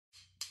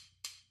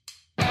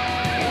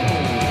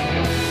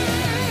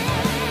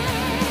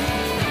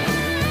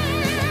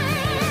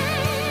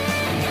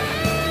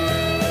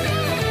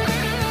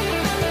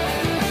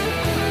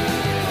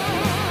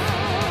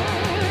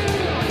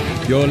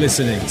You're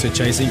listening to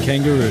Chasing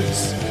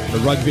Kangaroos,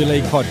 the rugby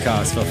league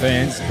podcast for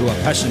fans who are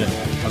passionate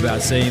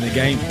about seeing the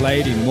game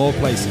played in more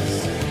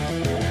places.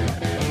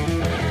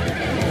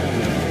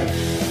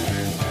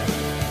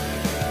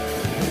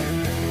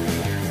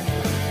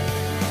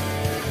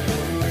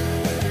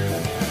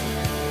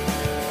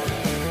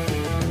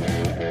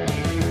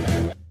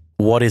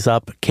 What is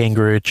up,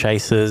 Kangaroo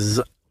Chasers?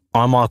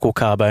 I'm Michael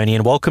Carboni,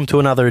 and welcome to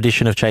another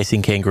edition of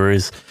Chasing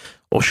Kangaroos,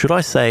 or should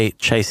I say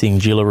Chasing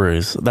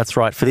Jillaroos? That's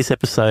right, for this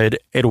episode,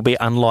 it'll be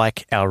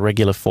unlike our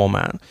regular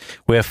format.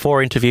 We have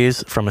 4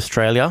 interviews from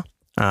Australia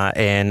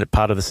and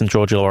part of the St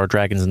George Illawarra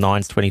Dragons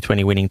Nines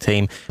 2020 winning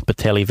team,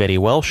 Patelli Vetti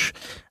Welsh.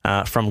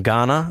 From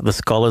Ghana, the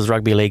Scholars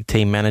Rugby League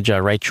team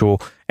manager,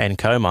 Rachel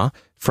Ankoma.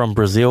 From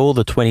Brazil,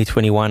 the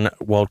 2021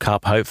 World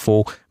Cup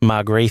hopeful,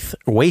 Marguerite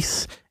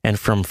Weiss. And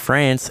from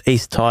France,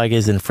 East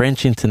Tigers and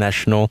French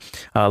international,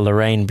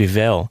 Lorraine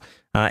Bivel.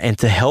 And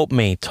to help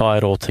me tie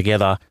it all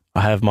together, I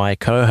have my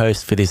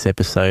co-host for this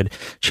episode.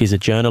 She's a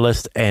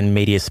journalist and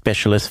media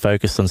specialist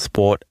focused on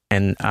sport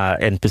and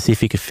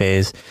Pacific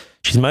affairs.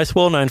 She's most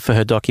well known for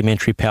her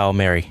documentary Power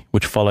Mary,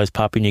 which follows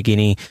Papua New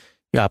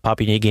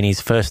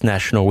Guinea's first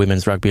national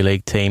women's rugby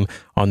league team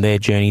on their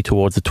journey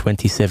towards the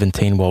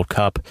 2017 World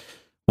Cup.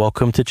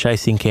 Welcome to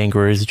Chasing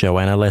Kangaroos,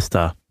 Joanna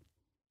Lester.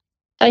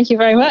 Thank you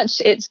very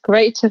much. It's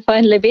great to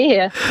finally be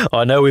here.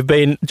 I know we've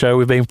been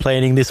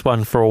planning this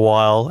one for a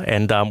while,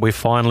 and we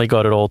finally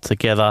got it all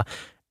together.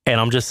 And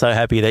I'm just so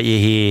happy that you're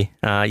here.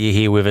 You're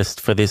here with us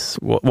for this,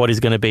 what is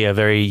going to be a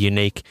very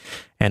unique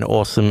and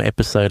awesome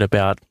episode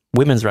about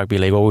women's rugby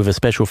league, or with a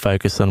special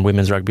focus on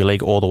women's rugby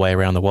league all the way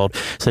around the world.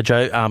 So,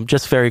 Jo,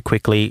 just very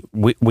quickly,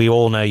 we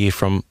all know you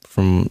from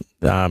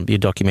your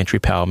documentary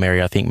Power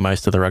Mary. I think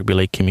most of the rugby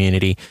league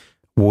community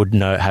would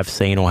have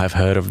seen or have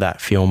heard of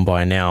that film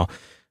by now.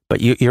 But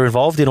you're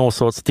involved in all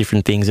sorts of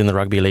different things in the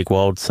rugby league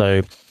world.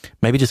 So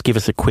maybe just give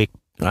us a quick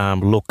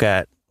look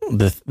at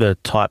the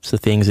types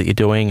of things that you're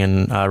doing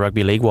and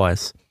rugby league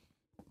wise.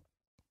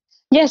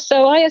 Yes,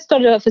 so I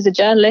started off as a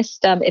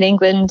journalist in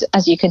England,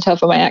 as you can tell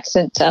from my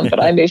accent,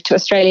 but I moved to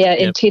Australia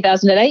in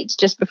 2008,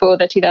 just before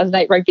the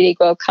 2008 Rugby League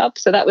World Cup.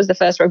 So that was the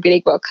first Rugby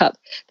League World Cup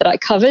that I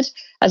covered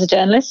as a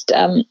journalist.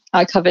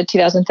 I covered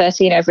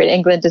 2013 over in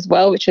England as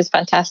well, which was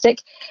fantastic.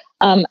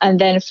 And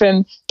then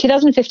from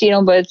 2015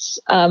 onwards,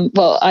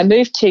 I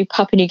moved to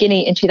Papua New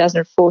Guinea in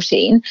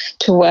 2014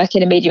 to work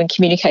in a media and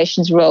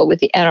communications role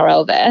with the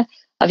NRL there.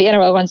 The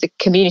NRL runs a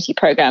community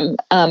program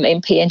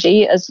in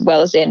PNG as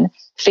well as in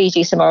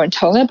Fiji, Samoa and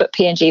Tonga, but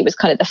PNG was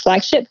kind of the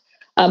flagship.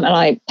 And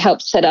I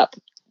helped set up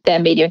their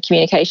media and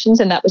communications,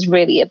 and that was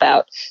really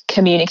about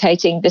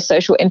communicating the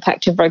social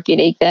impact of rugby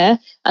league there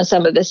and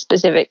some of the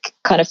specific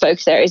kind of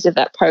focus areas of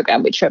that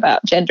program, which are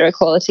about gender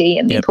equality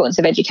and the importance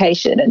of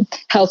education and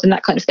health and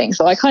that kind of thing.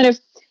 So I kind of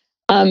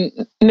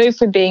moved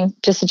from being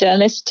just a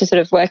journalist to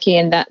sort of working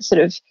in that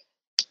sort of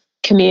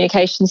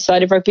communication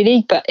side of rugby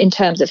league, but in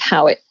terms of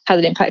how it has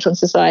an impact on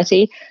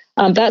society.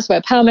 That's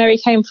where Power Mary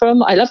came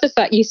from. I love the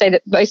fact you say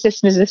that most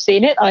listeners have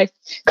seen it. I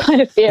kind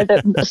of fear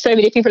that so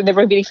many people in the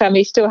rugby league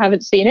family still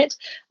haven't seen it,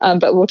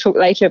 but we'll talk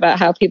later about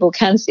how people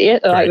can see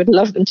it, and I would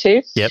love them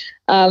to. Yep.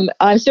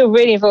 I'm still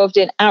really involved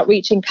in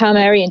outreaching Power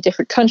Mary in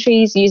different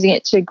countries, using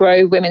it to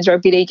grow women's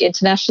rugby league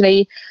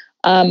internationally,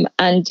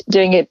 and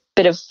doing a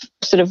bit of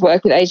sort of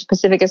work with Asia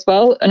Pacific as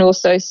well, and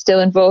also still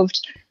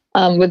involved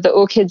with the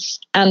Orchids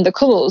and the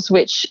Commonwealth,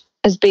 which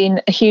has been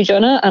a huge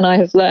honour, and I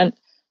have learned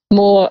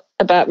more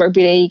about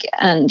rugby league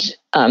and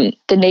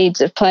the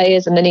needs of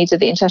players and the needs of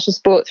the international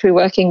sport through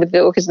working with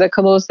the Orchids and the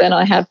Commonwealth than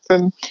I have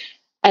from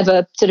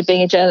ever sort of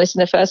being a journalist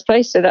in the first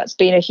place. So that's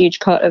been a huge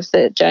part of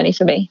the journey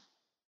for me.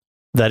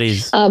 That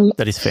is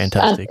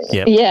fantastic.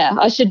 Yeah,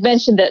 I should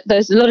mention that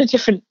there's a lot of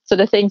different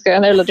sort of things going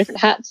on there, a lot of different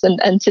hats.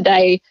 And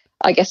today,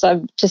 I guess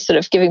I'm just sort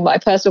of giving my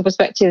personal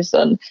perspectives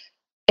on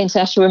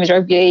International Women's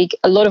Rugby League,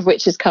 a lot of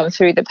which has come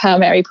through the Power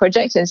Mary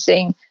project and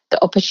seeing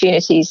the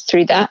opportunities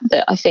through that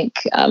I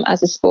think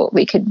as a sport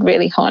we could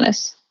really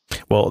harness.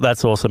 Well,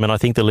 that's awesome. And I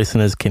think the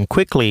listeners can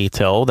quickly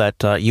tell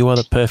that you are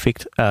the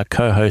perfect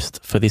co-host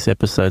for this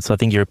episode. So I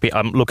think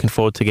I'm looking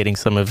forward to getting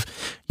some of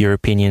your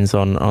opinions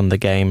on the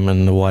game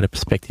and the wider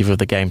perspective of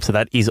the game. So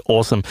that is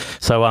awesome.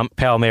 So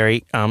Power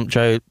Mary,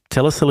 Jo,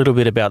 tell us a little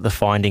bit about the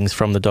findings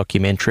from the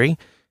documentary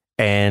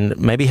and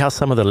maybe how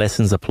some of the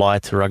lessons apply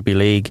to rugby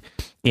league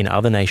in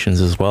other nations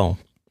as well.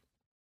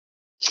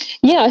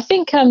 Yeah, I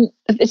think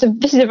this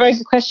is a very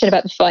good question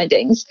about the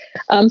findings.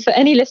 For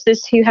any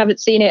listeners who haven't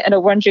seen it and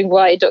are wondering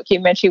why a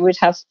documentary would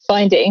have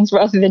findings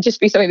rather than just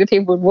be something that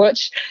people would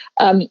watch,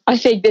 I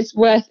think it's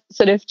worth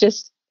sort of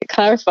just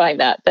clarifying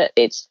that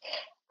it's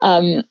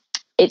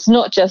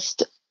not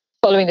just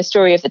following the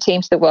story of the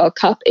team to the World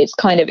Cup. It's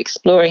kind of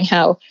exploring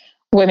how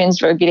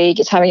women's rugby league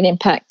is having an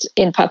impact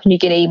in Papua New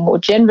Guinea more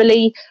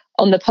generally,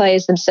 on the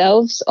players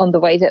themselves, on the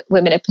way that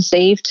women are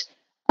perceived.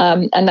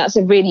 And that's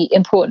a really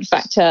important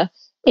factor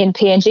in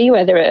PNG,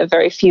 where there are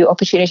very few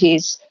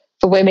opportunities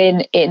for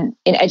women in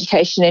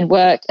education, in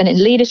work and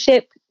in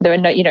leadership. There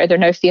are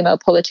no female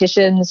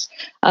politicians.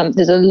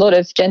 There's a lot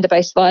of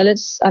gender-based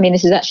violence. I mean,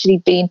 this has actually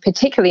been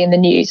particularly in the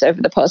news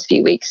over the past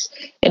few weeks.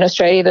 In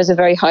Australia, there's a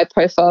very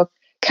high-profile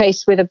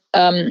case with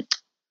a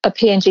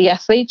PNG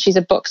athlete. She's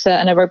a boxer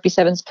and a rugby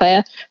sevens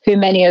player who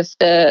many of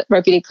the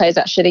rugby league players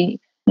actually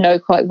know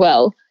quite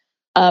well.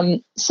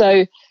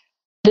 So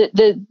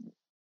the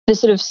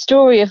sort of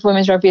story of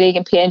women's rugby league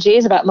in PNG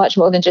is about much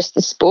more than just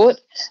the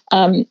sport,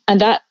 and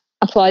that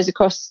applies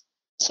across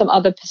some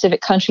other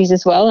Pacific countries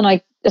as well. And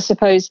I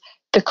suppose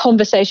the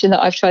conversation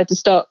that I've tried to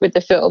start with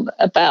the film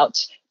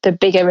about the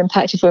bigger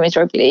impact of women's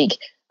rugby league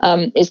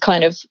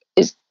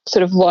is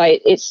sort of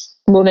why it's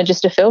more than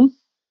just a film.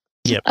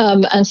 Yep.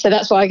 And so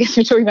that's why I guess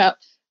we're talking about,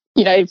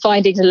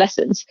 findings and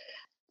lessons.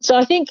 So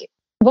I think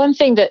one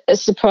thing that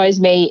has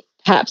surprised me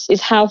perhaps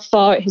is how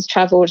far it has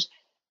travelled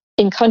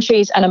in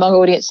countries and among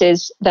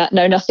audiences that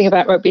know nothing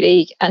about rugby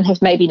league and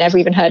have maybe never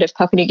even heard of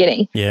Papua New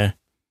Guinea. Yeah.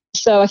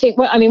 So I think,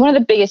 one of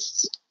the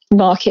biggest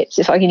markets,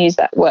 if I can use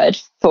that word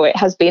for it,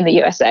 has been the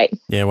USA.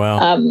 Yeah,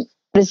 wow.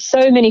 There's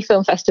so many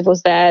film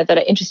festivals there that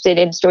are interested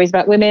in stories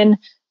about women.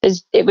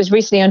 It was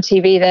recently on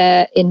TV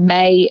there in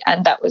May,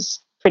 and that was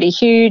pretty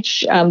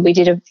huge. We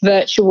did a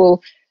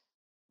virtual,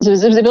 it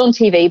was on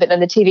TV, but then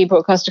the TV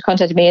broadcaster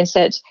contacted me and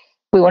said,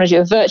 we want to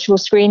do a virtual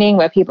screening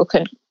where people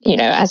can,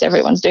 as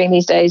everyone's doing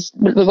these days,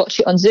 we'll watch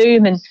it on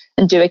Zoom and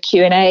do a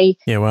Q&A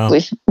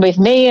with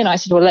me. And I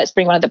said, well, let's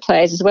bring one of the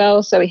players as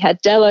well. So we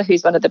had Della,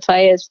 who's one of the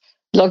players,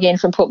 logging in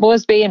from Port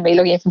Moresby and me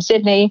logging in from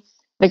Sydney.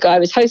 The guy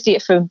was hosting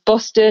it from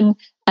Boston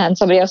and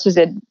somebody else was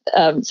in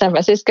San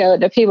Francisco.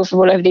 And there are people from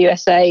all over the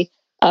USA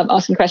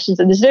asking questions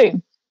in the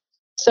Zoom.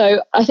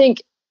 So I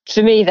think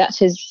for me, that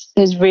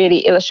has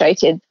really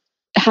illustrated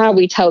how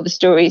we tell the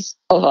stories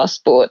of our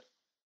sport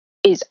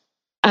is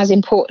as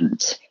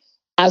important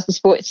as the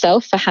sport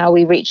itself for how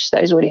we reach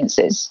those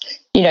audiences.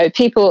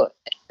 People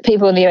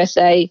in the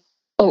USA,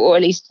 or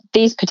at least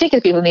these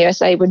particular people in the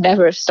USA, would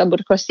never have stumbled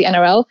across the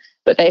NRL,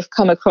 but they've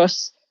come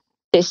across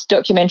this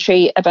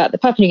documentary about the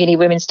Papua New Guinea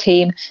women's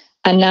team,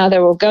 and now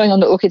they're all going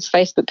on the Orchids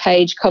Facebook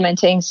page,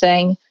 commenting,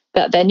 saying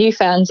that they're new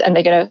fans and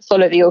they're going to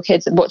follow the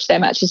Orchids and watch their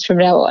matches from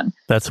now on.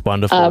 That's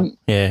wonderful.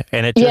 Yeah,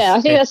 and I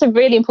think that's a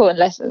really important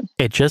lesson.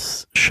 It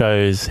just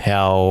shows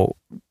how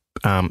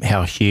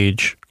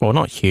huge, or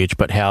not huge,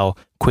 but how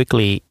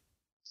quickly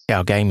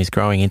our game is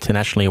growing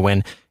internationally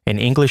when an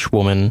English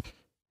woman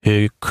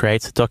who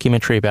creates a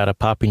documentary about a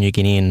Papua New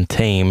Guinean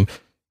team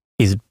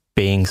is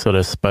being sort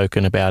of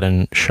spoken about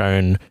and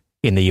shown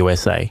in the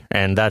USA.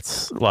 And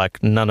that's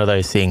like none of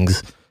those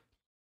things.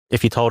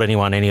 If you told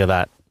anyone any of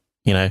that,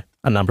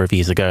 a number of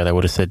years ago, they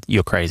would have said,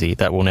 you're crazy.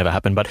 That will never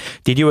happen. But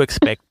did you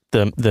expect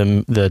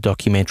the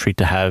documentary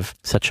to have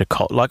such a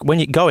cult? Like when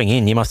you're going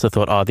in, you must have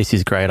thought, oh, this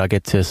is great. I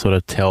get to sort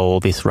of tell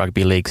this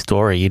rugby league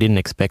story. You didn't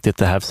expect it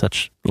to have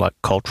such like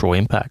cultural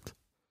impact.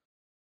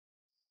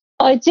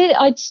 I did.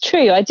 It's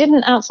true. I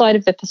didn't outside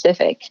of the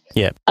Pacific.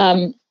 Yeah.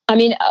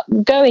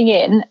 Going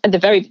in at the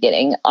very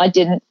beginning, I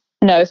didn't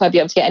know if I'd be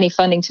able to get any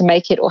funding to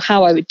make it or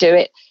how I would do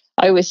it.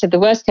 I always said the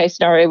worst case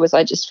scenario was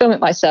I just film it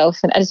myself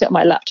and edit it on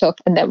my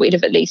laptop, and then we'd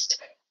have at least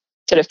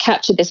sort of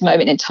captured this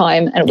moment in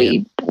time and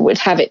we would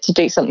have it to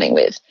do something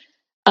with.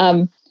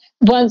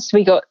 Once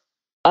we got,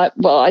 I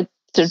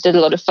sort of did a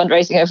lot of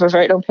fundraising over a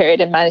very long period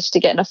and managed to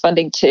get enough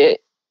funding to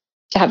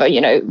have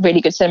a,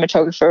 really good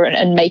cinematographer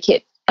and make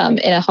it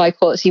in a high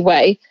quality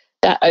way.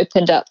 That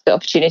opened up the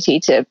opportunity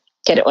to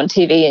get it on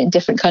TV in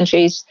different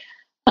countries.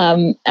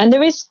 And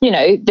there is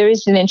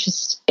an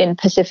interest in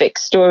Pacific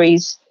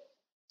stories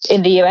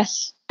in the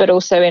US, but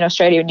also in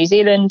Australia and New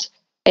Zealand.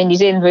 In New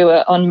Zealand, we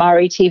were on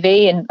Maori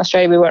TV. In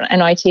Australia, we were on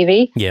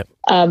NITV. Yep.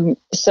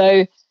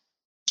 So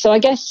I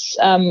guess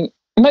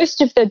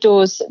most of the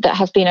doors that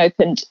have been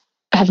opened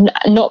have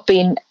not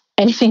been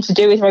anything to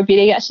do with rugby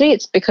league, actually.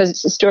 It's because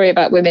it's a story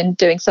about women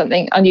doing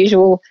something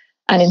unusual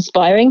and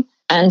inspiring.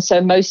 And so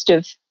most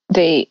of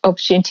the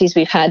opportunities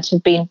we've had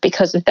have been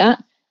because of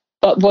that.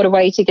 But what a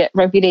way to get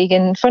rugby league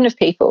in front of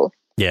people.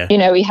 Yeah.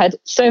 We had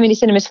so many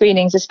cinema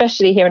screenings,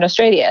 especially here in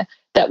Australia,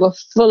 that were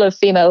full of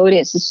female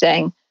audiences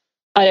saying,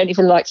 I don't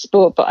even like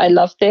sport, but I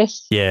love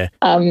this. Yeah.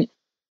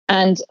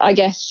 And I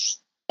guess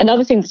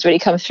another thing that's really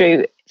come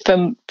through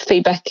from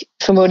feedback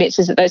from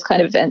audiences at those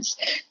kind of events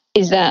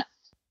is that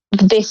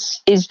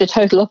this is the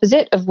total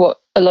opposite of what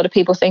a lot of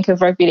people think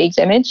of rugby league's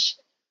image.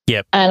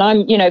 Yep.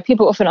 And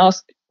people often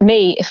ask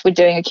me if we're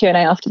doing a Q&A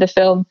after the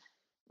film,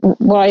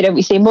 why don't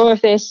we see more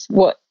of this?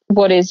 What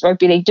is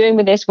rugby league doing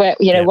with this? Why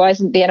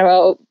isn't the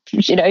NRL,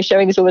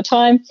 showing this all the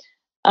time?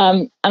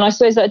 And I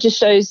suppose that just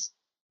shows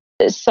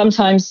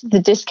sometimes the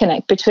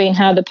disconnect between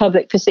how the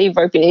public perceive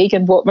rugby league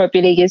and what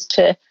rugby league is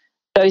to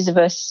those of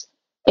us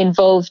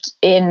involved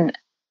in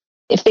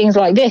things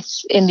like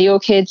this, in the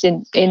Orchids,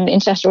 in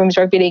International Women's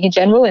Rugby League in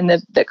general, in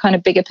the kind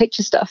of bigger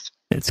picture stuff.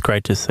 It's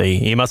great to see.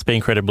 You must be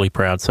incredibly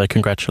proud. So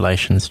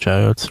congratulations,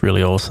 Jo. It's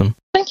really awesome.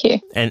 Thank you.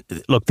 And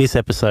look, this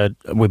episode,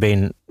 we've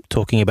been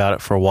talking about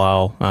it for a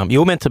while. You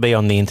were meant to be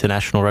on the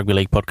International Rugby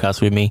League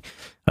podcast with me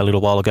a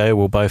little while ago.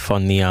 We're both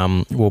on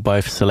the we're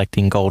both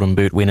selecting Golden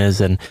Boot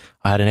winners, and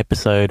I had an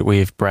episode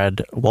with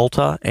Brad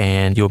Walter,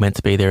 and you were meant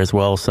to be there as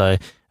well. So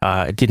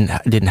it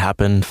didn't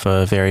happen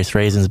for various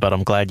reasons, but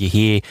I'm glad you're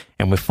here,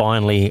 and we're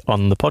finally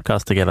on the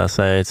podcast together.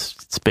 So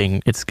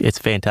it's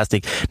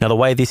fantastic. Now the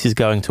way this is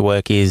going to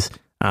work is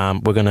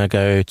we're going to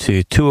go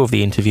to two of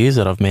the interviews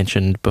that I've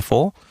mentioned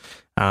before.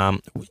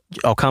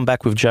 I'll come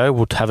back with Joe.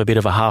 We'll have a bit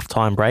of a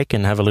halftime break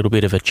and have a little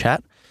bit of a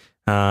chat.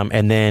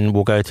 And then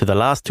we'll go to the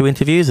last two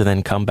interviews and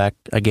then come back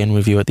again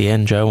with you at the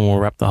end, Joe, and we'll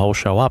wrap the whole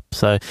show up.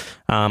 So,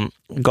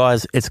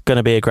 guys, it's going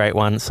to be a great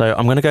one. So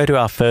I'm going to go to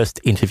our first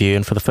interview.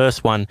 And for the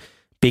first one,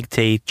 Big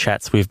T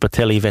chats with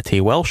Batelli Veti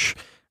Welsh.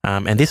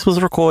 And this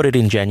was recorded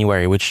in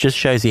January, which just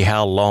shows you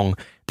how long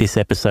this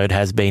episode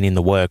has been in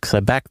the works. So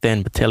back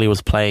then, Batelli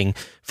was playing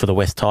for the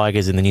West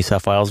Tigers in the New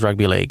South Wales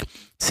Rugby League.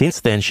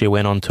 Since then, she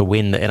went on to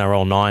win the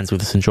NRL Nines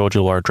with the St George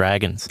Illawarra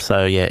Dragons.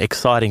 So yeah,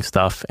 exciting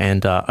stuff.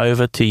 And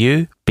over to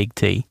you, Big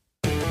T.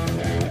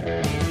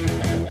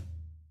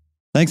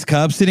 Thanks,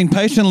 Carb. Sitting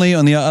patiently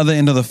on the other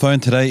end of the phone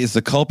today is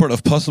the culprit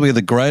of possibly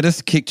the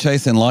greatest kick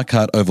chase in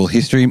Leichhardt Oval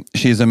history.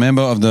 She is a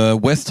member of the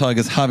West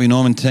Tigers Harvey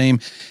Norman team,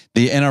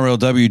 the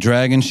NRLW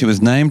Dragons. She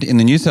was named in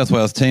the New South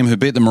Wales team who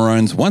beat the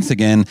Maroons once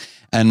again.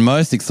 And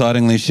most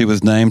excitingly, she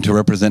was named to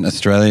represent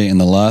Australia in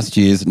the last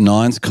year's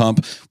Nines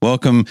comp.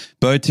 Welcome,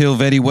 Batelli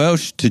Veti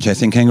Welsh, to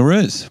Chasing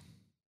Kangaroos.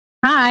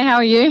 Hi, how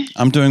are you?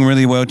 I'm doing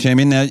really well,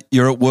 champion. Now,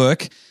 you're at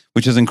work,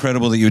 which is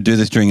incredible that you would do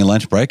this during your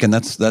lunch break, and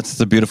that's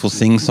the beautiful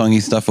sing-songy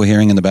stuff we're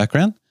hearing in the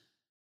background.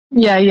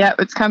 Yeah,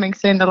 it's coming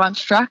soon, the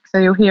lunch truck, so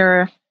you'll hear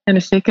her in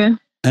a second.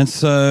 And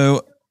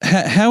so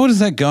how is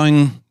that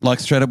going,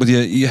 like straight up with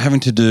you having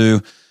to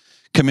do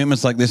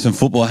commitments like this in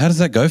football? How does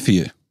that go for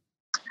you?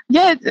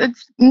 Yeah,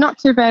 it's not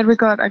too bad. We've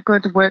got a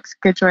good work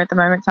schedule at the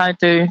moment, so I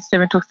do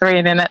 7 till 3,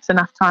 and then that's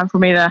enough time for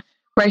me to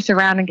race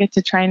around and get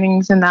to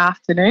trainings in the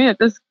afternoon. It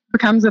just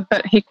becomes a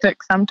bit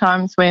hectic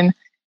sometimes when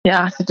you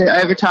have to do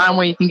overtime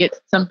where you can get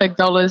some big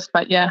dollars,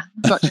 but yeah,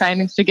 got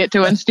trainings to get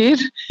to instead.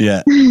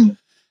 Yeah. And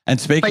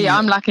but yeah,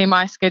 I'm lucky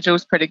my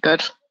schedule's pretty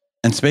good.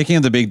 And speaking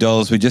of the big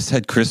dollars, we just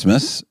had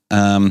Christmas.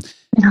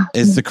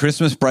 Is the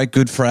Christmas break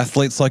good for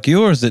athletes like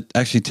you, or is it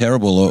actually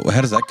terrible, or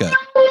how does that go?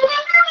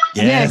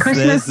 Yes,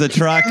 Christmas, there's the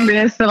truck.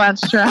 There's the lunch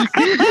truck.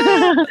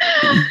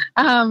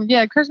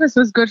 Yeah, Christmas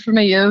was good for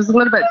me. It was a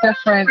little bit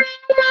different.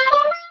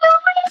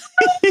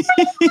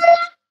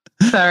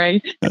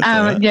 Sorry.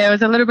 Right. Yeah, it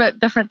was a little bit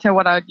different to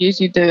what I would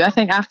usually do. I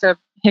think after a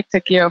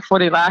hectic year of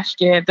footy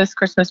last year, this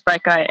Christmas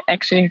break I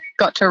actually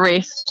got to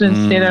rest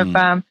instead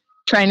of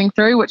training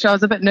through, which I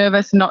was a bit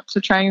nervous not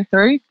to train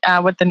through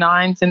with the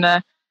Nines and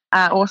the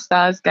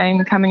All-Stars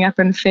game coming up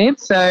in Feb.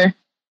 So,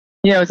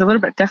 yeah, it was a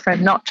little bit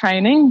different not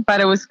training,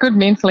 but it was good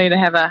mentally to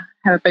have a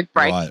big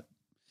break. Right.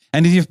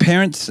 And did your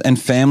parents and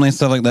family and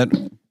stuff like that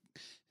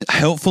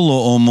helpful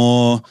or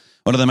more,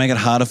 or do they make it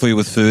harder for you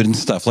with food and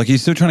stuff? Like, are you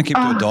still trying to keep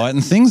to a diet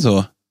and things,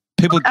 or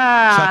people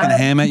chucking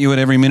ham at you at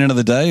every minute of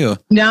the day? Or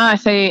No,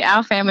 see,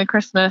 our family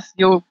Christmas,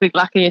 you'll be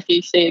lucky if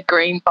you see a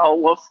green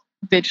bowl of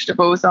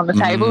vegetables on the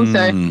table.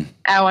 So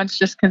our ones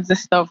just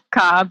consist of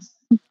carbs,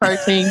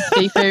 protein,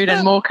 seafood,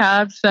 and more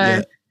carbs.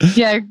 So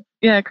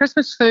yeah,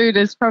 Christmas food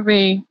is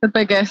probably the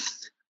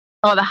biggest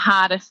or the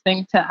hardest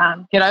thing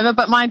to get over.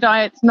 But my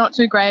diet's not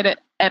too great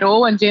at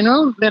all in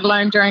general, let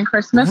alone during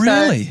Christmas.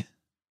 Really? So,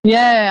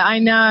 yeah, I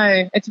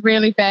know. It's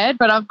really bad,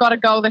 but I've got a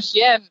goal this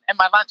year, and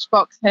my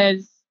lunchbox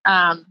has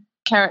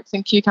carrots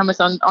and cucumbers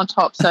on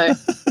top. So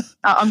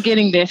I'm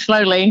getting there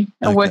slowly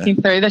and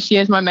working through. This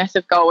year's my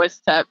massive goal is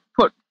to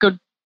put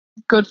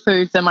good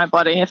foods in my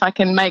body. If I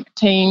can make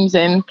teams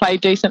and play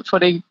decent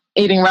footy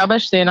eating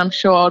rubbish, then I'm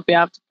sure I'll be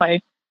able to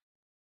play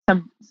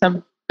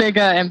some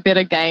bigger and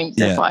better games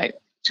if I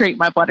treat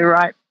my body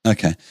right.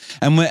 Okay.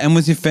 And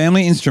was your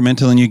family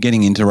instrumental in you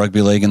getting into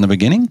rugby league in the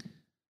beginning?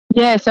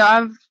 Yeah, so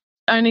I've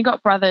only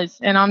got brothers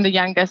and I'm the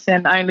youngest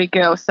and only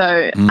girl.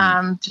 So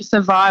to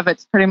survive,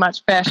 it's pretty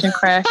much bash and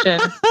crash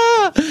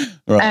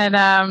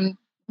and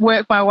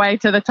work my way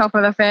to the top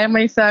of the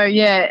family. So,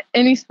 yeah,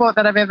 any sport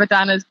that I've ever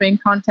done has been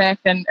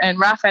contact and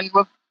rough. And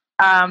with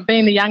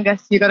being the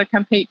youngest, you've got to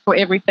compete for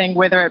everything,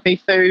 whether it be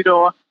food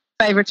or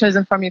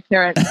favoritism from your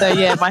parents. So,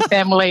 yeah, my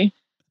family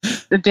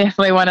are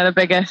definitely one of the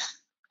biggest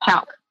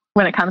help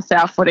when it comes to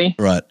our footy.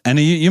 Right. And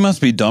you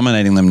must be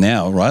dominating them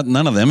now, right?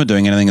 None of them are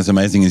doing anything as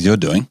amazing as you're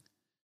doing.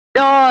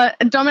 Oh,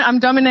 I'm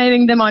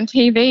dominating them on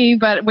TV,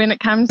 but when it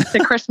comes to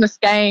Christmas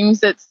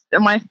games, it's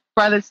my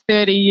brother's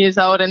 30 years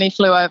old and he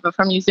flew over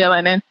from New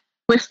Zealand, and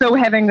we're still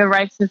having the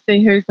race to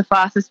see who's the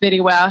fastest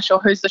Veti Welsh or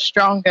who's the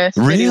strongest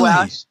Veti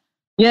Welsh.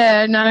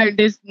 Yeah, no,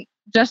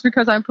 just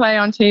because I play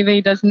on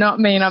TV does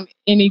not mean I'm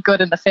any good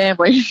in the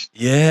family.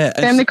 Yeah.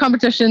 Family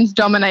competitions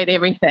dominate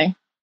everything.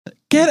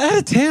 Get out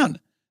of town.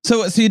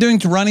 So you're doing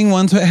running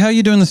ones. How are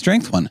you doing the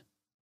strength one?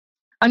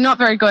 I'm not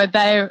very good.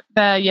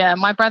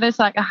 My brother's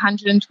like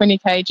 120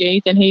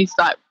 kgs and he's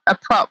like a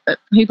prop.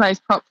 He plays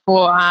prop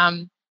for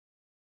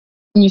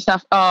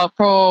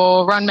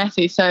for Ron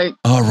Massey. So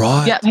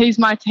right. Yeah,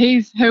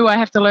 he's who I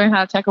have to learn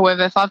how to tackle with.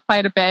 If I've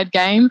played a bad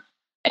game,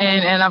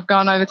 and I've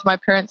gone over to my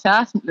parents'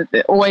 house.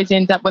 It always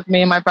ends up with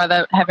me and my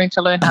brother having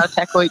to learn how to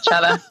tackle each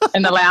other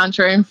in the lounge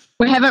room.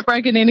 We haven't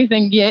broken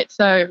anything yet,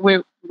 so we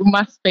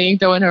must be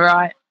doing it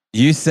right.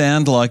 You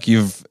sound like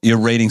you're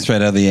reading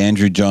straight out of the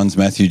Andrew Johns,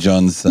 Matthew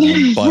Johns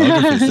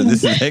biography, so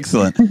this is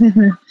excellent.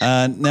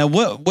 Now,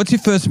 what's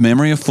your first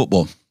memory of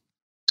football?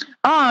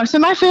 Oh, so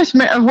my first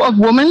of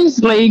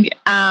women's league,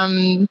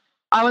 I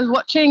was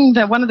watching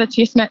one of the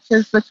test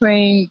matches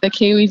between the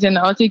Kiwis and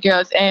the Aussie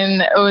girls,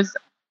 and it was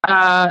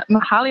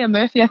Mahalia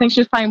Murphy, I think she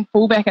was playing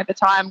fullback at the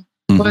time,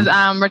 was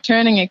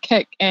returning a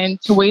kick,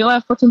 and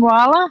Tuwila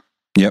Futumwala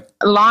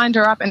lined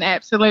her up and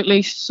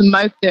absolutely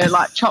smoked her,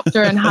 like chopped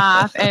her in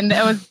half. And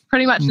it was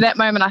pretty much that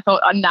moment I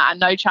thought, oh, nah,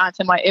 no chance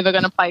am I ever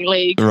going to play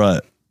league.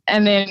 Right.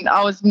 And then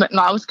I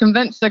was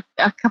convinced a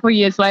couple of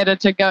years later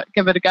to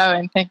give it a go,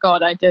 and thank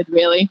God I did,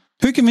 really.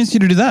 Who convinced you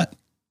to do that?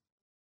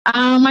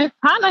 My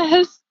partner,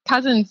 his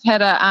cousins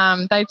had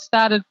they'd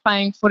started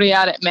playing footy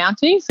out at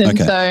Mounties, and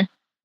so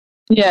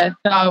yeah,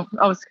 I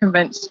was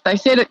convinced. They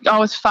said I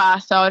was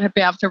fast, so I'd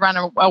be able to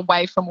run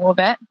away from all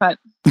that. But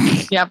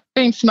yeah, I've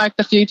been smoked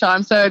a few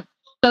times, so it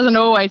doesn't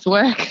always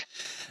work.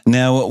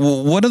 Now,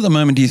 what at the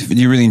moment are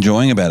you really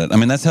enjoying about it? I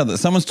mean, that's how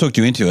someone's talked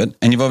you into it,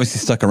 and you've obviously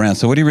stuck around.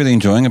 So what are you really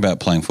enjoying about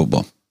playing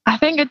football? I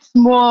think it's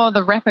more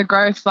the rapid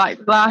growth. Like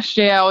last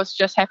year, I was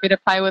just happy to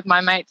play with my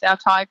mates.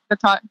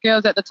 The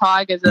girls at the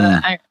Tigers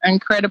are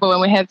incredible,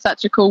 and we had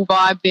such a cool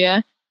vibe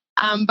there.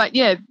 But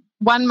yeah,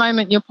 one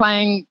moment you're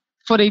playing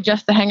footy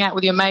just to hang out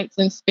with your mates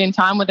and spend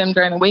time with them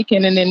during the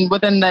weekend, and then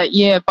within the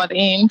year, by the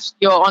end,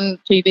 you're on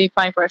TV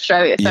playing for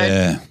Australia.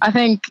 So I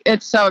think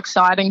it's so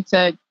exciting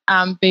to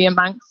be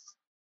amongst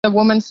the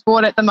women's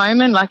sport at the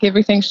moment. Like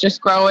everything's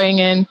just growing,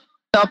 and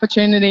the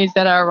opportunities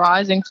that are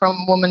arising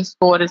from women's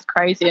sport is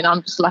crazy, and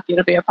I'm just lucky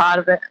to be a part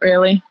of it,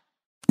 really.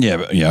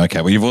 Yeah,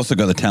 okay. Well, you've also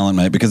got the talent,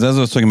 mate, because as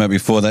I was talking about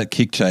before, that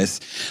kick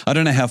chase, I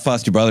don't know how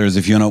fast your brother is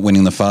if you're not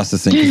winning the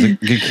fastest thing, because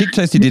the kick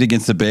chase you did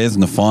against the Bears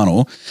in the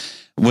final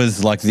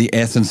was like the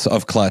essence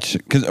of clutch.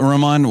 Because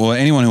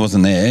anyone who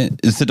wasn't there,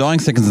 it's the dying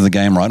seconds of the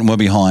game, right? And we're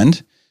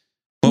behind.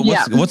 But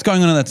what's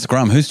going on in that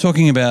scrum? Who's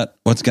talking about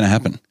what's going to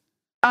happen?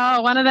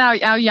 Oh, one of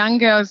our young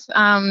girls,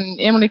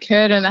 Emily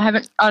Curtin. I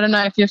don't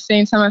know if you've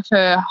seen some of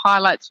her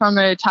highlights from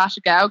her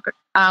Tasha Gale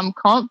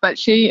comp, but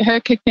her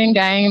kicking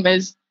game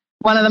is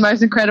one of the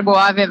most incredible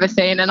I've ever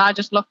seen. And I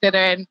just looked at her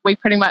and we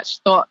pretty much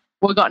thought,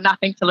 we've got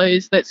nothing to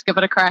lose. Let's give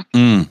it a crack.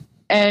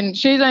 And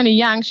she's only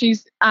young. She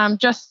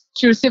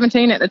was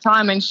 17 at the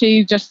time, and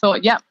she just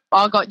thought, yep,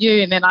 I got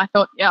you. And then I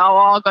thought, yeah,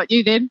 I got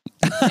you then.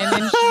 And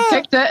then she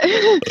kicked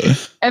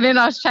it. And then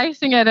I was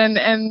chasing it, and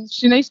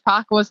Shanice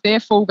Parker was their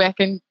fullback,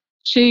 and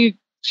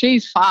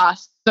she's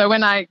fast. So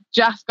when I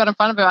just got in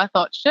front of her, I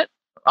thought, shit,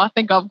 I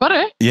think I've got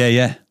her.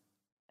 Yeah.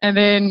 And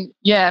then,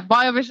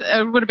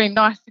 it would have been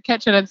nice to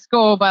catch it and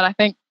score, but I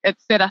think it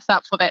set us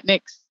up for that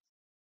next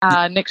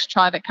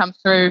try that comes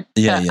through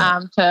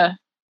to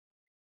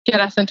get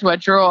us into a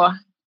draw.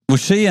 Well,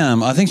 she,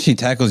 I think she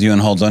tackles you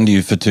and holds onto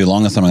you for too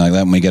long or something like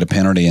that when we get a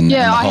penalty and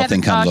the whole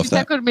thing comes off that. She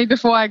tackled me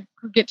before I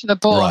could get to the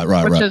ball,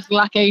 which is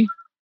lucky.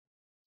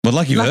 Well,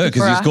 lucky for her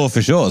because you score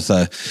for sure.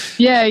 So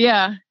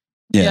Yeah,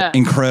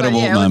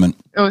 incredible moment.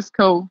 It was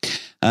cool.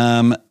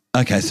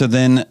 Okay, so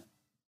then,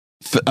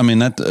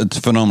 it's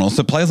phenomenal.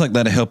 So players like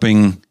that are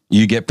helping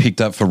you get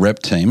picked up for rep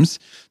teams.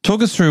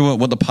 Talk us through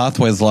what the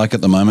pathway is like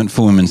at the moment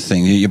for women's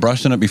thing. You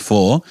brushed on it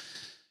before,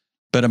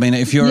 but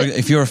if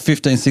you're a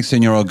 15,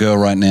 16-year-old girl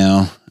right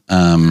now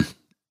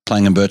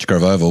playing in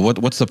Birchgrove Oval,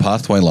 what's the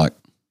pathway like?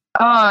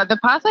 Oh, the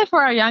pathway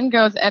for our young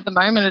girls at the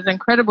moment is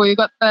incredible. You've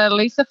got the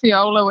Lisa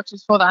Fiola, which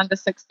is for the under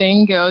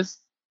 16 girls.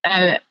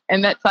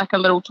 And that's like a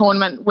little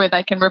tournament where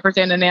they can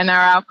represent an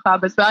NRL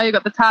club as well. You've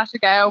got the Tasha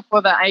Gale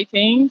for the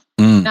 18s.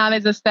 Now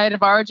there's a State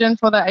of Origin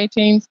for the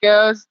 18s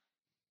girls.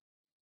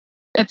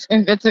 It's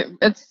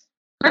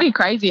pretty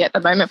crazy at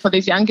the moment for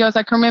these young girls.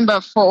 I can remember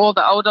for all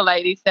the older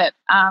ladies that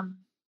on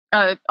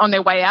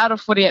their way out of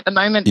footy at the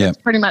moment, it's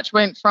pretty much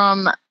went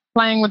from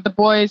playing with the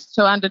boys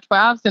to under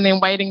 12s and then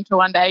waiting till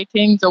under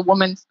 18s or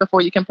women's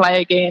before you can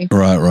play again.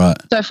 Right.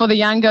 So for the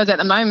young girls at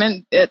the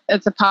moment,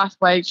 it's a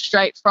pathway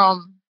straight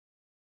from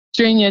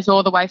juniors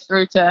all the way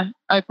through to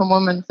open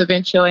women's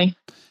eventually.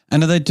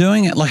 And are they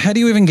doing it? Like, how do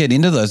you even get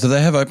into those? Do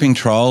they have opening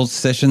trial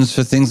sessions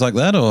for things like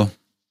that, or?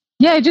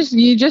 Yeah,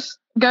 you just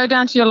go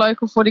down to your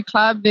local footy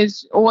club.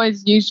 There's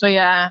always usually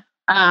a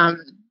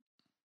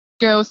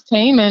girls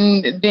team,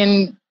 and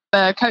then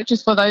the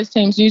coaches for those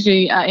teams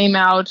usually are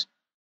emailed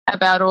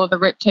about all the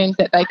rep teams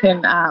that they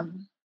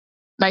can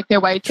make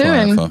their way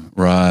to.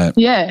 Right.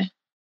 Yeah.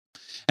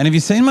 And have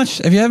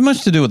you had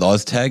much to do with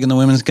OzTag in the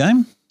women's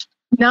game?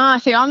 No,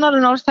 see, I'm not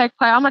an OzTag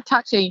player. I'm a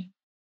touchy.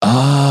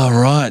 Oh,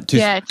 right. Too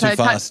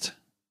fast.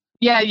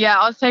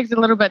 OzTag's a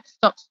little bit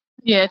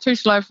too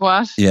slow for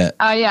us. Yeah.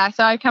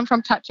 So I come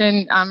from touch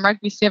and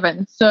rugby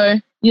 7.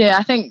 So, yeah,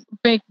 I think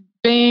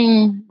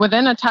being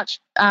within a touch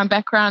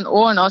background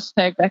or an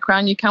OzTag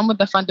background, you come with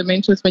the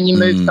fundamentals when you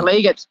move to the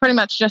league. It's pretty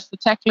much just the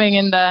tackling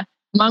and the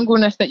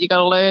mongrelness that you got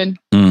to learn.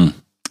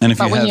 And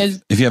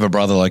if you have a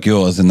brother like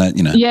yours, and that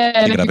and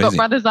if you've got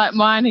brothers like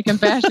mine who can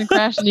bash and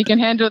crash, and you can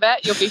handle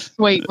that, you'll be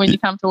sweet when you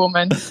come to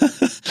women.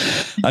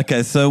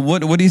 Okay, so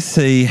what do you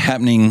see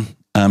happening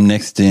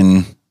next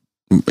in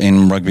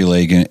rugby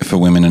league for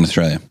women in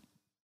Australia?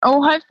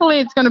 Oh, hopefully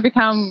it's going to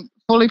become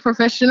fully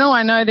professional.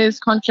 I know there's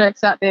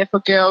contracts out there for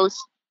girls,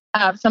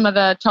 some of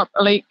the top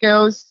elite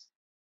girls,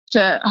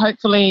 to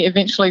hopefully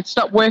eventually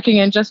stop working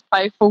and just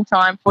play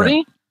full-time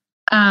footy.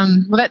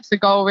 Right. Well, that's the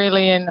goal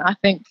really, and I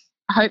think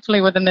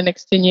hopefully within the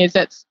next 10 years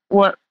that's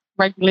what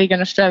rugby league in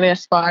Australia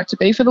aspire to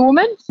be for the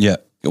women. Yeah.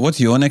 What's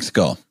your next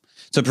goal?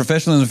 So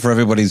professionalism for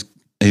everybody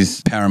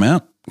is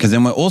paramount, because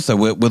then we're also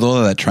with all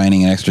of that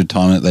training and extra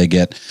time that they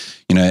get,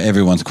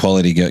 everyone's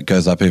quality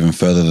goes up even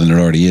further than it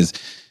already is.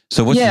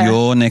 So what's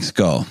your next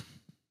goal?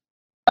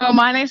 Oh,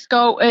 my next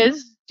goal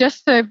is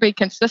just to be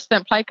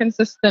consistent, play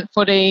consistent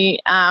footy,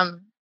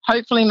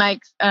 hopefully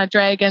make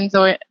Dragons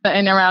or the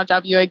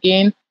NRLW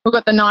again. We've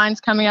got the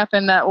Nines coming up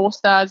in the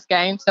All-Stars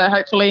game, so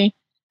hopefully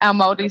our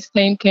Maldives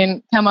team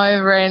can come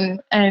over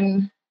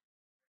and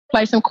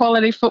play some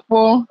quality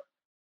football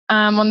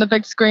on the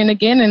big screen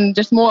again, and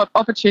just more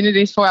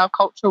opportunities for our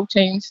cultural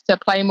teams to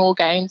play more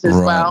games as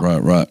well.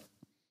 Right.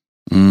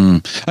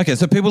 Okay,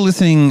 so people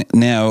listening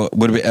now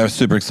are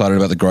super excited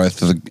about the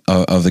growth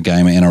of the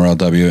game at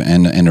NRLW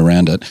and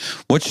around it.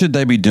 What should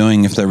they be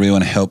doing if they really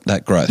want to help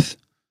that growth?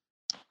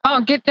 Oh,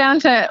 get down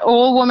to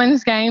all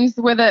women's games,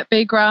 whether it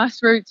be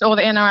grassroots or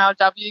the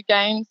NRLW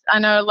games. I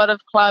know a lot of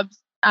clubs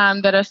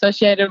that are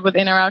associated with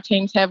NRL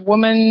teams have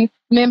women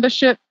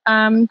membership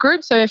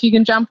groups. So if you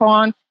can jump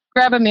on,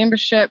 grab a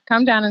membership,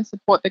 come down and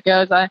support the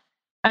girls.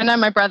 I know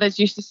my brothers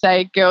used to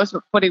say girls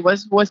footy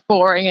was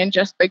boring and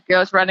just big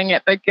girls running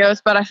at big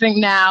girls, but I think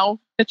now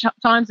the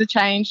times have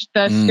changed.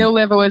 The skill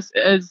level is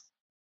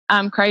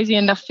crazy,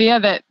 and the fear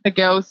that the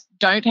girls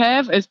don't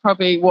have is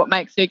probably what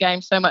makes their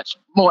game so much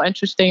more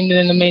interesting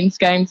than the men's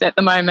games at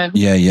the moment.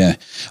 Yeah.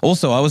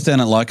 Also, I was down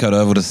at Leichhardt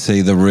Oval to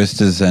see the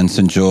Roosters and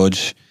St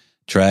George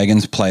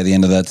Dragons play the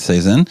end of that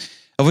season.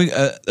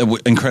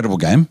 Incredible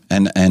game,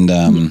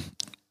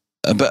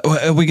 but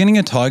are we getting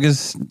a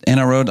Tigers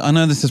NRL? I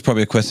know this is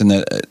probably a question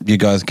that you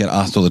guys get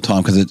asked all the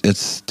time because it's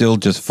still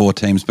just 4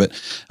 teams, but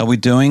are we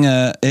doing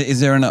is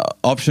there an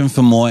option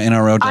for more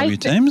NRLW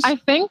teams? I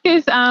think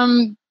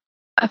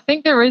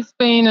there has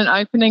been an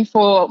opening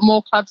for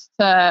more clubs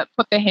to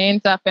put their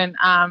hands up and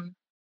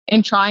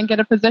try and get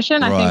a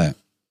position. Right. I think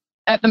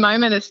at the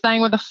moment it's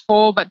staying with a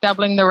 4 but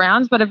doubling the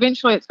rounds, but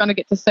eventually it's going to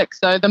get to 6.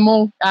 So the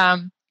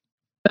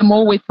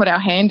more we put our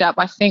hand up,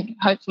 I think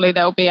hopefully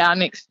that'll be our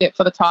next step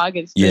for the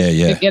Tigers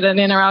to get an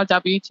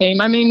NRLW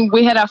team. I mean,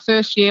 we had our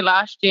first year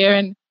last year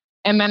and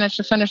managed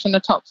to finish in the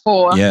top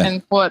 4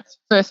 and for its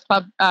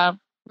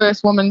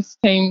first women's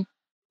team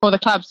for the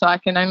club. So I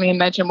can only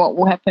imagine what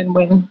will happen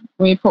when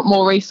we put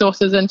more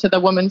resources into the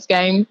women's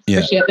game,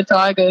 especially at the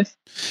Tigers.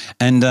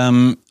 And,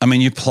 I mean,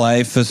 you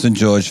play for St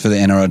George for the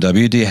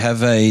NRLW. Do you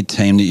have a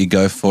team that you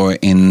go for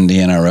in the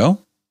NRL?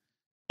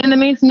 And it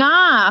means,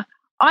 I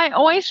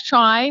always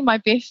try my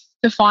best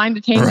to find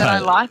a team that I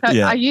like.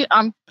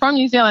 I'm from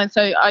New Zealand,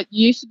 so I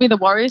used to be the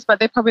Warriors, but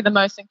they're probably the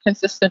most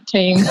inconsistent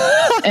team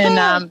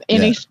in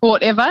any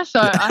sport ever. So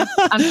I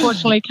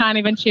unfortunately can't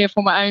even cheer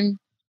for my own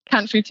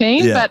country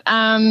team. Yeah. But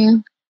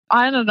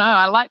I don't know.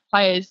 I like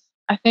players.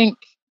 I think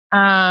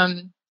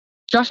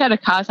Josh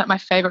Adokar is like my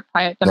favourite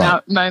player at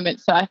the moment.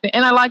 So I think,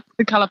 and I like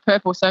the colour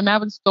purple. So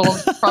Melbourne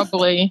Storm's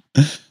probably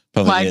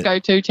my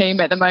go-to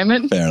team at the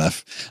moment. Fair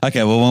enough.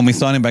 Okay, well, when we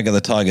sign him back at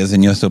the Tigers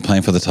and you're still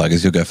playing for the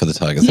Tigers, you'll go for the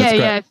Tigers.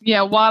 That's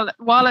great.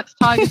 While it's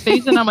Tiger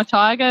season, I'm a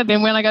Tiger.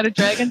 Then when I go to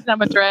Dragons,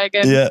 I'm a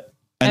Dragon. Yeah.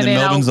 And then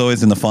Melbourne's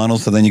always in the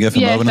finals, so then you go for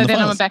Melbourne in the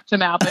finals. I'm back to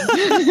Melbourne.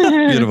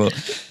 Beautiful.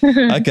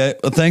 Okay,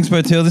 well, thanks,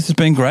 Bertil. This has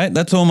been great.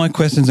 That's all my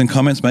questions and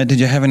comments, mate. Did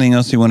you have anything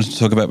else you wanted to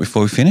talk about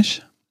before we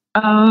finish?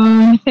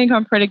 I think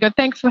I'm pretty good.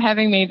 Thanks for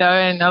having me, though,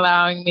 and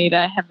allowing me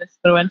to have this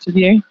little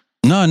interview.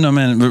 No,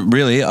 man.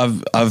 Really,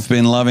 I've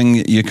been loving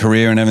your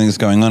career and everything that's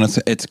going on.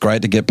 It's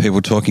great to get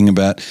people talking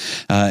about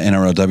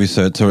NRLW.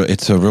 So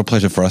it's a real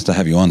pleasure for us to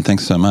have you on.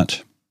 Thanks so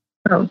much.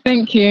 Oh,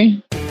 thank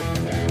you.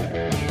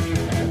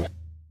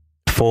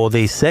 For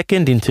the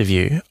second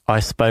interview, I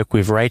spoke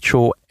with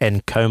Rachel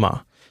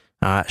Nkoma.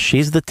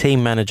 She's the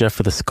team manager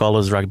for the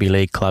Scholars Rugby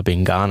League Club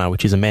in Ghana,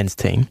 which is a men's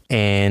team.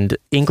 And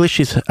English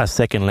is a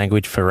second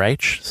language for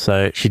Rach,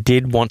 so she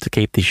did want to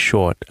keep this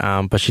short,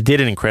 but she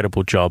did an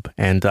incredible job.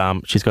 And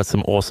she's got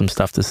some awesome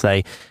stuff to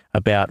say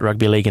about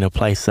rugby league in a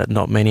place that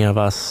not many of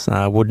us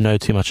would know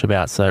too much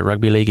about. So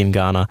Rugby League in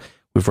Ghana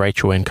with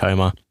Rachel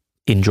Nkoma.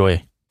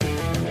 Enjoy.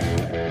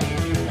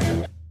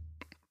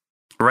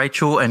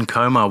 Rachel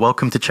Nkoma,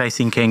 welcome to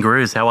Chasing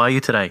Kangaroos. How are you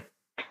today?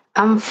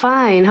 I'm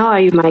fine. How are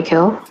you,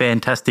 Michael?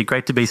 Fantastic.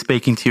 Great to be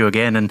speaking to you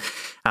again. And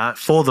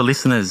for the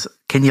listeners,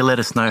 can you let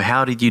us know,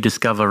 how did you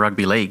discover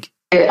rugby league?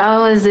 I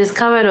was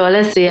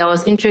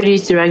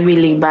introduced to rugby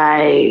league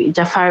by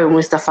Jafari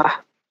Mustafa.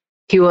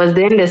 He was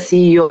then the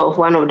CEO of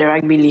one of the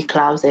rugby league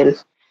clubs, and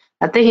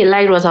I think he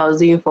liked what I was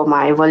doing for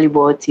my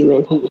volleyball team,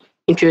 and he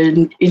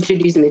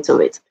introduced me to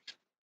it.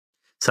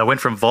 So I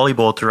went from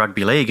volleyball to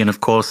rugby league, and of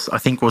course, I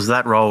think was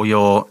that role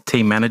your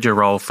team manager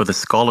role for the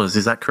Scholars?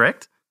 Is that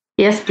correct?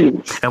 Yes,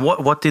 please. And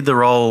what did the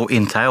role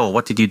entail?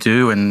 What did you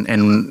do,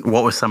 and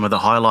what were some of the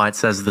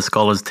highlights as the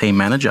Scholars team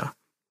manager?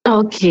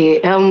 Okay,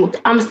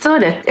 I'm still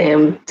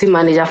the team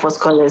manager for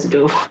Scholars,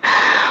 though,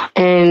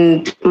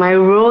 and my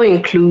role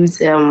includes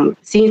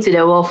seeing to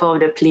the welfare of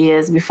the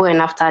players before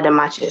and after the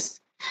matches.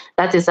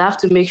 That is, I have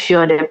to make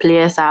sure the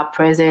players are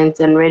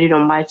present and ready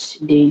on match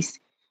days.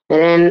 And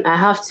then I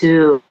have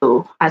to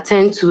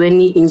attend to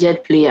any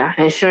injured player,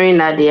 ensuring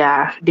that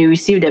they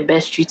receive the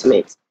best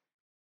treatment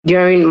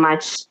during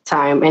match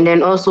time. And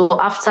then also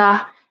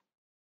after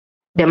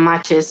the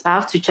matches, I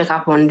have to check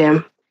up on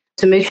them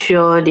to make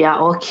sure they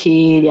are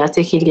okay, they are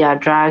taking their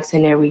drugs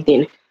and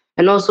everything.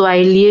 And also I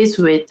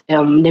liaise with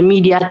the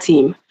media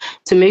team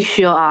to make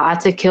sure our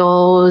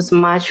articles,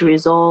 match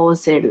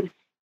results, and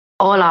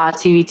all our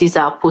activities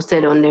are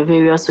posted on the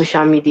various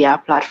social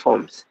media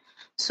platforms.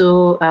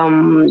 So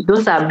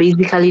those are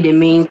basically the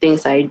main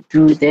things I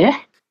do there.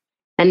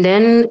 And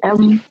then,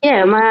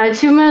 my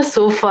achievements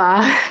so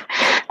far,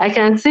 I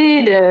can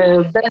say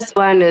the best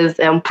one is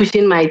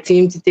pushing my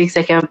team to take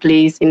second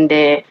place in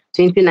the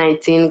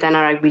 2019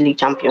 Ghana Rugby League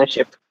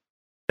Championship.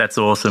 That's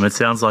awesome. It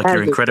sounds like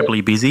you're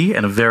incredibly busy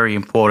and a very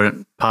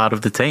important part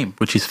of the team,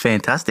 which is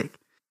fantastic.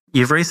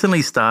 You've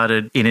recently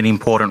started in an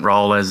important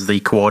role as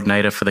the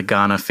coordinator for the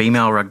Ghana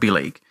Female Rugby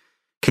League.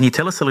 Can you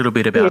tell us a little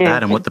bit about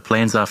that and what the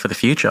plans are for the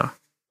future?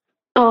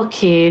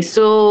 Okay,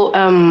 so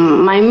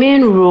my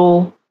main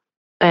role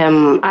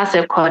as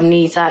a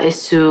coordinator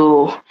is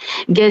to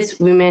get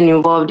women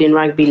involved in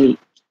rugby league.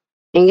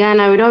 In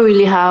Ghana, we don't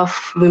really have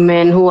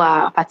women who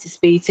are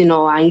participating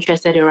or are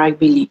interested in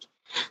rugby league.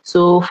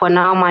 So for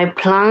now, my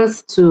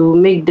plans to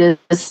make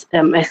this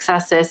a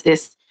success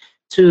is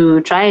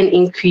to try and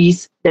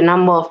increase the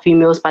number of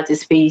females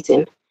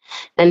participating.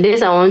 And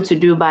this I want to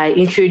do by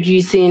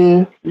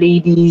introducing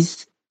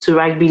ladies to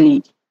rugby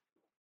league.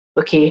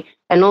 Okay.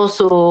 And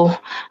also,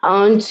 I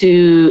want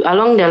to,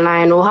 along the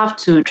line, we'll have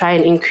to try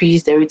and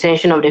increase the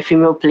retention of the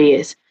female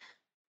players.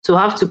 So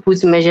we'll have to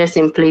put measures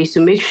in place to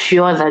make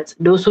sure that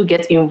those who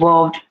get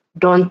involved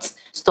don't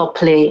stop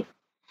playing.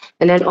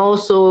 And then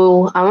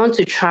also, I want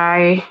to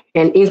try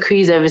and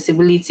increase the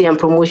visibility and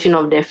promotion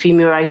of the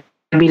female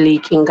rugby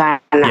league in Ghana.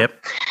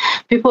 Yep.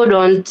 People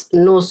don't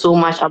know so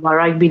much about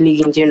rugby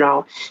league in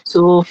general.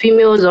 So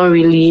females don't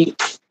really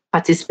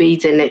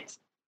participate in it.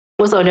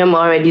 Most of them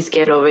are already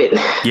scared of it.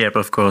 Yep,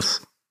 of course.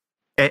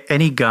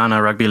 Any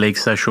Ghana Rugby League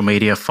social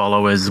media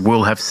followers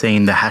will have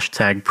seen the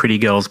hashtag Pretty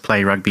Girls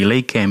Play Rugby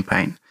League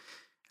campaign.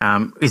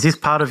 Is this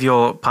part of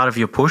your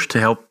push to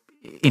help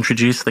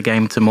introduce the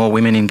game to more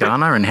women in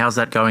Ghana, and how's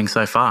that going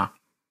so far?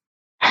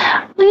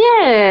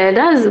 Yeah,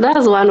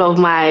 that's one of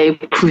my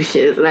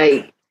pushes.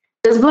 Like,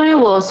 it's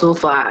going well so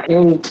far,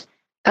 and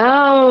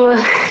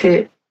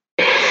the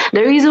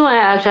reason why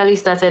I actually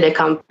started the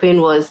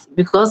campaign was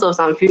because of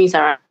some few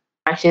interactions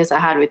I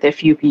had with a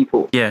few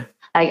people. Yeah.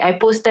 Like, I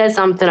posted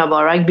something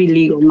about rugby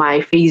league on my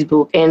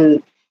Facebook,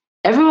 and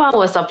everyone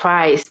was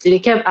surprised. They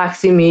kept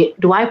asking me,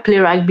 do I play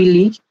rugby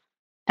league?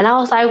 And I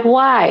was like,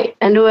 why?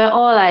 And they were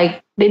all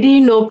like, they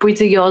didn't know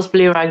pretty girls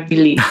play rugby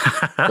league.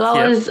 So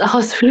I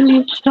was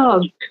really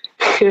shocked.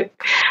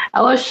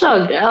 I was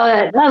shocked.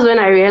 That's when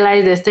I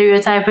realized the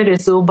stereotyping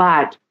is so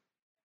bad.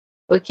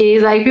 Okay,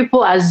 it's like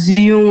people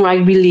assume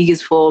rugby league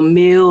is for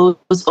males,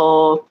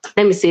 or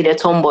let me say the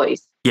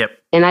tomboys. Yep.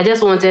 And I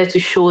just wanted to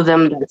show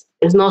them that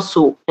it's not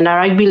so. And the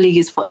rugby league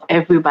is for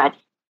everybody.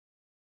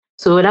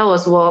 So that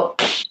was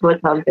what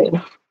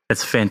happened.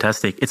 It's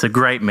fantastic. It's a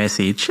great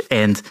message.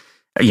 And,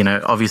 you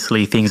know,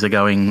 obviously things are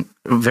going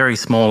very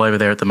small over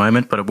there at the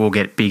moment, but it will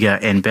get bigger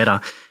and better.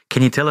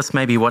 Can you tell us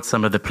maybe what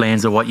some of the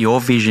plans or what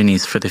your vision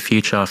is for the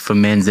future for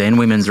men's and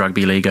women's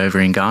rugby league over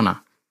in Ghana?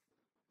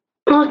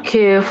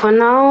 Okay, for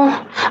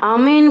now, our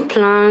main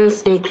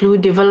plans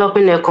include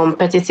developing a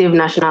competitive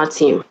national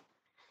team.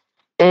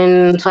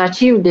 And to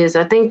achieve this,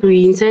 I think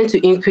we intend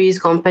to increase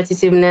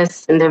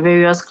competitiveness in the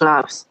various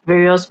clubs,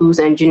 various schools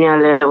and junior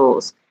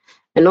levels.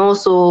 And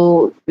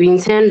also, we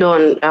intend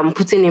on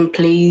putting in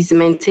place,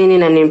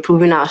 maintaining and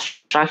improving our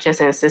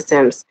structures and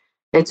systems,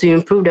 and to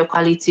improve the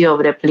quality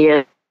of the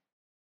players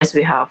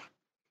we have.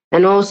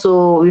 And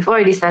also, we've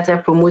already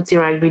started promoting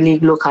rugby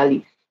league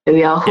locally, and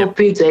we are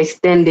hoping to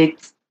extend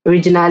it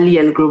regionally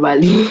and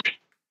globally.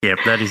 Yep,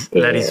 that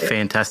is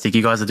fantastic.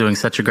 You guys are doing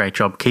such a great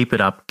job. Keep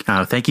it up.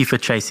 Thank you for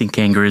chasing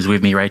kangaroos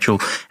with me, Rachel.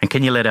 And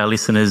can you let our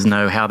listeners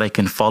know how they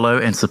can follow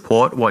and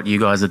support what you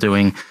guys are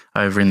doing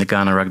over in the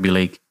Ghana Rugby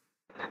League?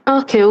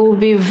 Okay, we'll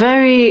be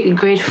very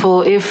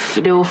grateful if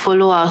they will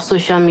follow our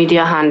social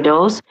media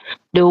handles.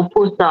 They will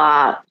post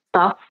our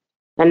stuff,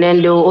 and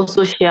then they will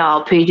also share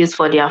our pages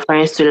for their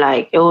friends to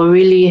like. It will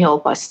really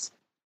help us.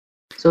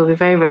 So we're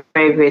very, very,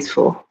 very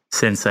grateful.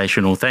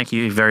 Sensational. Thank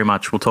you very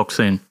much. We'll talk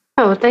soon.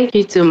 Oh, thank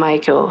you too,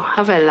 Michael.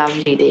 Have a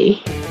lovely day.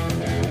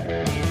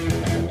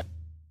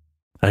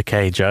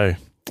 Okay, Joe.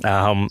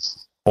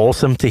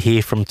 Awesome to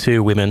hear from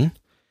two women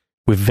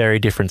with very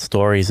different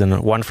stories,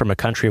 and one from a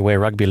country where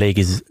rugby league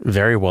is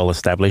very well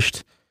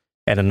established,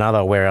 and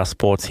another where our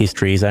sports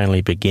history is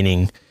only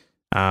beginning.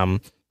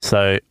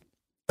 So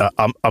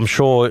I'm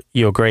sure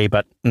you agree,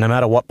 but no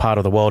matter what part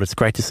of the world, it's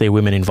great to see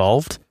women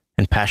involved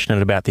and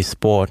passionate about this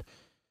sport.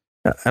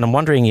 And I'm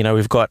wondering,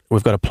 we've got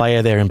a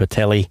player there in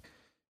Batelli,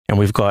 and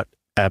we've got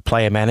a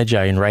player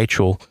manager in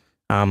Rachel,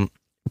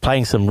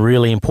 playing some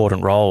really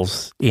important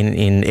roles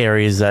in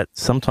areas that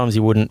sometimes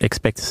you wouldn't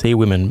expect to see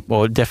women,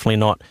 or definitely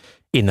not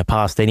in the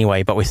past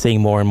anyway, but we're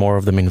seeing more and more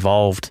of them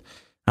involved.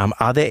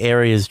 Are there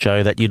areas,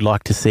 Joe, that you'd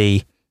like to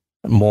see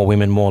more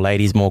women, more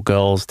ladies, more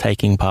girls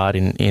taking part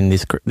in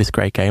this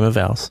great game of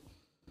ours?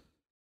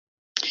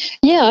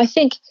 Yeah, I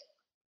think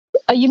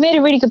you made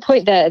a really good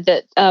point there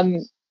that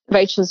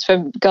Rachel's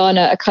from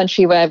Ghana, a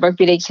country where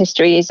rugby league's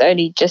history is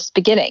only just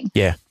beginning.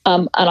 Yeah.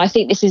 And I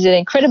think this is an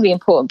incredibly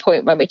important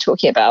point when we're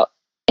talking about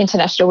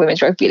international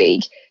women's rugby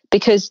league,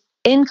 because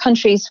in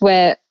countries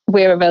where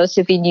we're a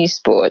relatively new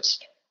sport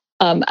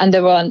and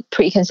there aren't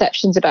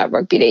preconceptions about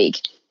rugby league,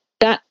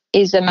 that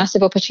is a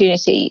massive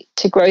opportunity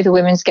to grow the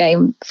women's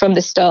game from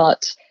the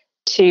start,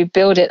 to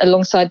build it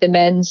alongside the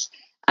men's,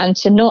 and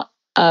to not,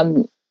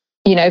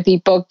 be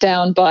bogged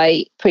down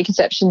by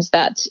preconceptions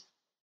that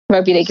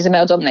rugby league is a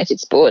male-dominated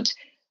sport,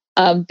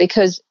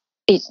 because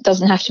it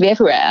doesn't have to be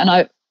everywhere. And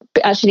I've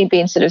actually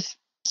been sort of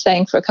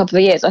saying for a couple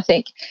of years, I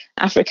think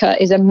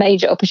Africa is a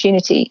major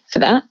opportunity for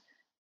that.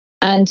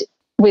 And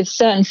with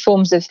certain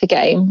forms of the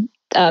game,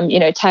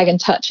 tag and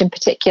touch in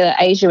particular,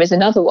 Asia is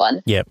another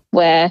one. Yep.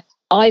 Where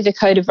either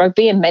code of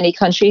rugby in many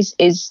countries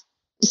is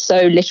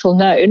so little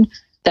known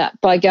that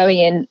by going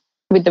in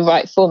with the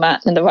right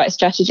format and the right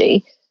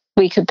strategy,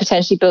 we could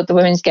potentially build the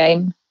women's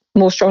game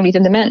more strongly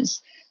than the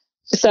men's.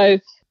 So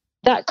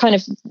that kind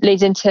of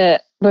leads into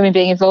women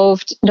being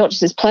involved, not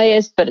just as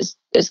players, but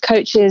as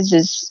coaches,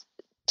 as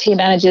team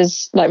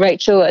managers like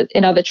Rachel,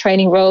 in other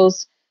training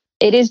roles.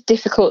 It is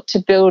difficult to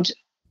build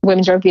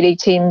women's rugby league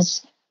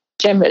teams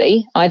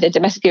generally, either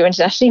domestically or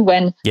internationally,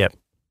 when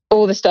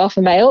all the staff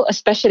are male,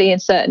 especially in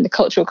certain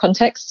cultural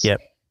contexts.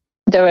 Yep.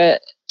 There are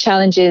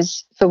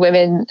challenges for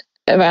women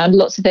around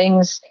lots of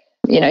things,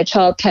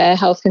 childcare,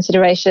 health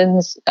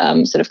considerations,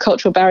 sort of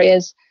cultural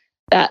barriers,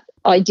 that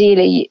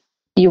ideally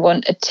you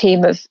want a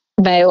team of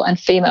male and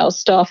female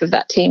staff of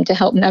that team to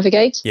help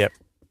navigate. Yep.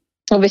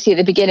 Obviously, at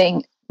the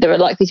beginning, there are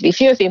likely to be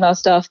fewer female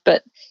staff,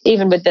 but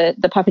even with the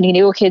Papua New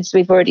Guinea Orchids,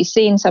 we've already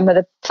seen some of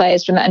the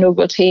players from that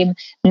inaugural team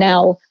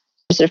now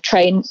sort of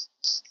train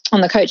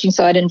on the coaching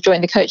side and join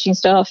the coaching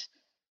staff.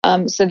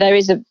 So there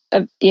is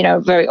a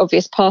very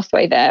obvious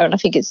pathway there, and I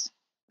think it's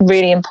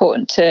really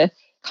important to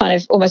kind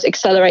of almost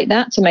accelerate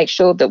that to make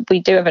sure that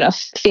we do have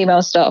enough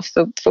female staff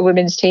for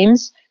women's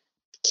teams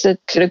to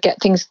sort of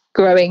get things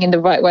growing in the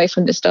right way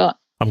from the start.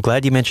 I'm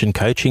glad you mentioned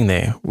coaching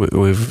there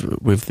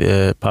with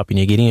the Papua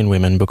New Guinean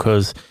women,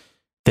 because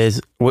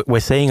we're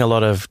seeing a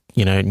lot of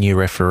new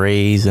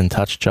referees and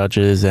touch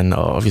judges, and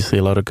obviously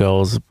a lot of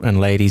girls and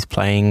ladies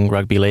playing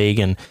rugby league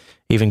and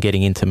even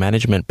getting into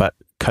management. But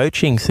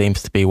coaching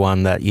seems to be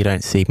one that you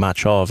don't see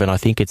much of, and I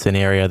think it's an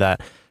area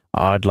that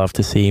I'd love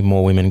to see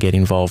more women get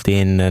involved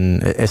in,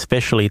 and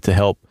especially to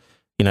help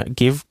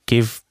give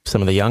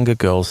some of the younger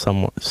girls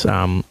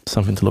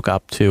something to look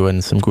up to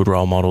and some good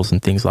role models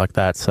and things like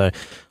that. So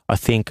I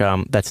think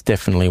that's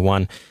definitely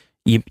one.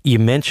 You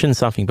mentioned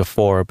something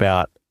before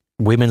about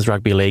women's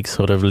rugby league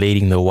sort of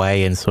leading the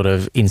way and sort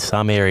of in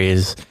some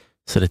areas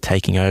sort of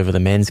taking over the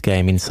men's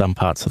game in some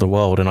parts of the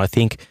world. And I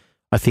think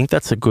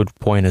that's a good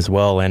point as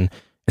well. And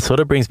it sort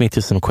of brings me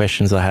to some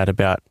questions I had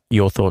about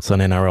your thoughts on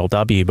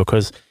NRLW,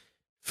 because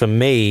for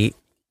me,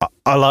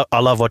 I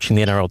love watching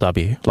the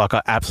NRLW. Like,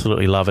 I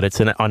absolutely love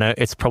it. I know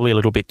it's probably a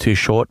little bit too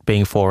short,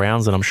 being 4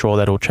 rounds, and I'm sure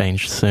that'll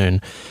change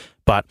soon.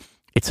 But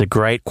it's a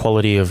great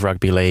quality of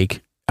rugby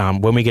league.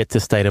 When we get to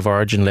state of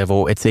origin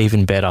level, it's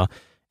even better.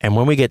 And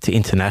when we get to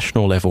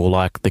international level,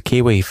 like the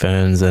Kiwi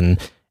Ferns and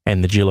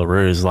the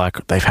Jillaroos,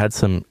 like they've had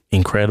some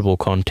incredible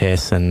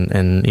contests and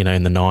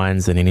in the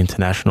nines and in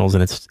internationals,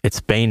 and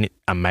it's been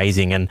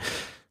amazing. And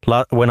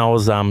when I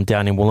was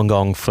down in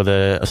Wollongong for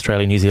the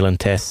Australia-New Zealand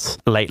tests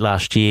late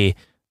last year,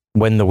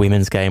 when the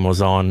women's game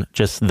was on,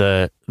 just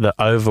the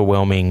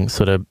overwhelming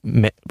sort of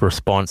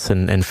response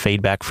and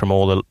feedback from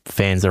all the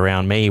fans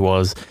around me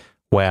was,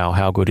 wow,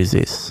 how good is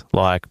this?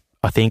 Like,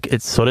 I think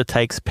it sort of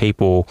takes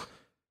people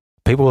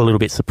are a little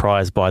bit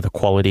surprised by the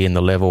quality and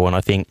the level, and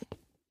I think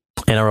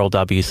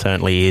NRLW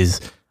certainly is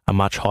a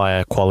much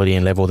higher quality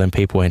and level than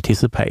people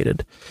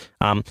anticipated.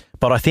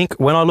 But I think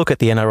when I look at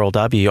the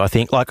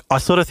NRLW, I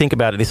sort of think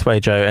about it this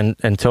way, Joe,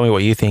 and tell me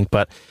what you think,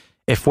 but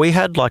if we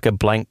had like a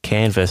blank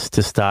canvas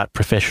to start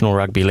professional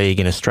rugby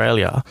league in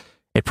Australia,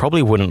 it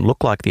probably wouldn't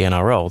look like the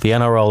NRL. The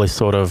NRL is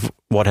sort of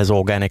what has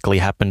organically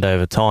happened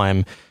over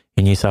time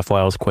in New South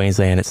Wales,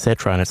 Queensland,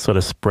 etc., and it's sort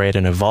of spread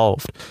and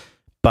evolved.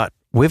 But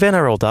with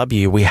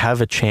NRLW, we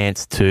have a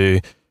chance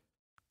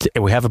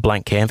we have a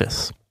blank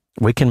canvas.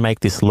 We can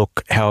make this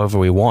look however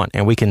we want,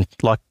 and we can,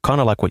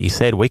 kind of like what you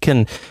said,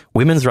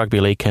 women's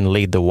rugby league can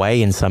lead the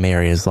way in some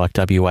areas like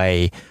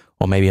WA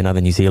or maybe another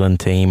New Zealand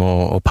team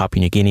or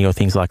Papua New Guinea or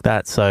things like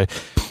that. So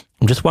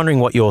I'm just wondering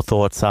what your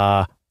thoughts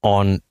are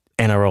on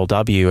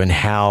NRLW and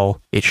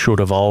how it should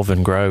evolve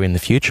and grow in the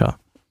future?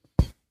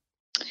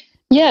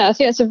 Yeah, I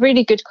think that's a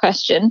really good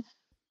question.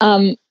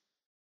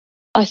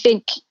 I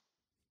think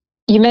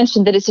you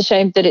mentioned that it's a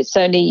shame that it's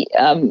only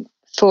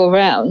 4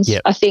 rounds.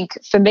 Yep. I think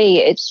for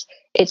me, it's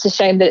a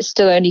shame that it's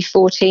still only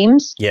 4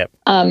 teams. Yep.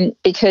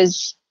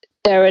 Because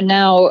there are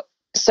now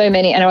so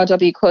many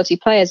NRLW quality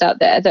players out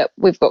there that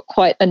we've got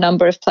quite a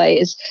number of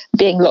players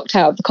being locked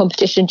out of the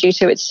competition due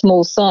to its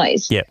small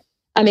size. Yep.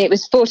 I mean, it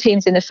was 4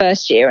 teams in the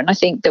first year, and I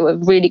think there were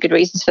really good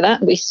reasons for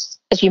that. We,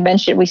 as you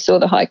mentioned, we saw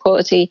the high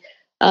quality,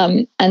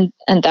 and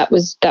that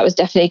was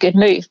definitely a good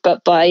move.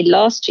 But by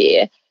last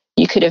year,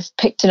 you could have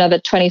picked another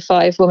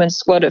 25 women's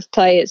squad of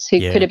players who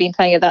could have been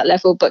playing at that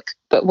level, but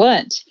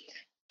weren't.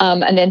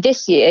 And then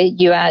this year,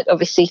 you add,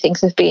 obviously,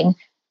 things have been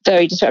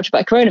very disrupted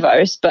by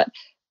coronavirus, but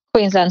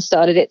Queensland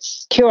started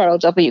its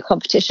QRLW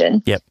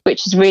competition,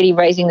 which is really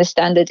raising the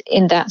standard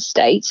in that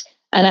state,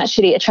 and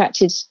actually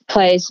attracted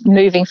players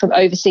moving from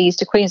overseas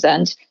to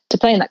Queensland to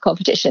play in that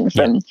competition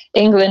from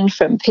England,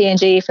 from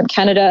PNG, from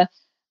Canada.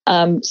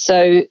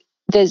 So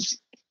there's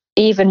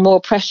even more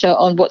pressure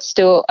on what's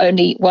still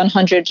only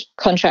 100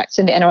 contracts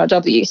in the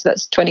NRLW. So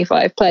that's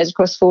 25 players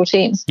across 4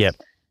 teams.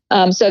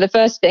 So the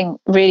first thing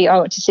really I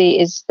want to see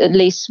is at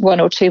least 1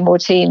 or 2 more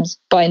teams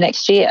by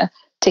next year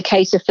to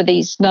cater for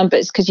these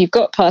numbers, because you've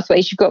got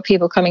pathways, you've got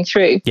people coming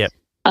through,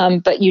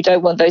 but you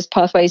don't want those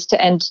pathways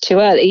to end too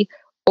early,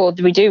 or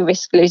we do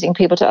risk losing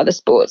people to other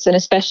sports. And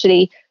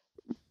especially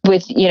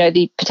with, you know,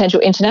 the potential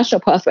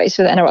international pathways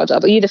for the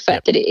NRLW, the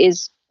fact that it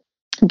is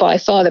by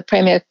far the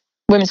premier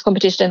women's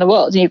competition in the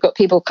world, and you've got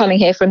people coming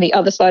here from the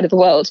other side of the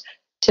world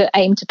to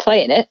aim to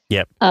play in it.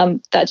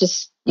 That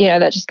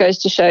just goes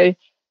to show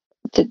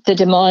the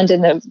demand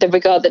and the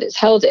regard that it's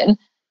held in,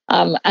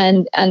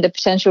 and the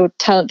potential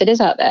talent that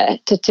is out there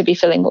to be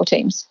filling more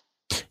teams.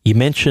 You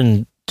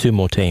mentioned 2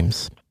 more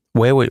teams.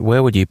 Where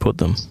would you put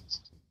them?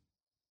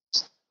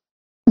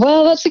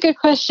 Well, that's a good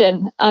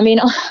question. I mean,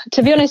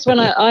 to be honest, when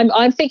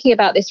I'm thinking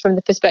about this from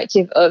the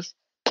perspective of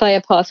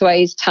player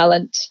pathways,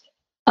 talent,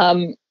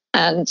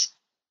 and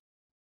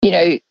you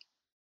know,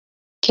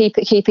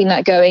 keeping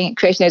that going,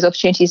 creating those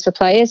opportunities for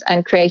players,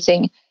 and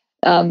creating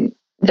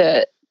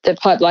the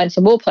pipeline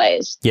for more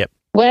players.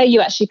 Where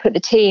you actually put the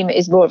team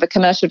is more of a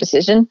commercial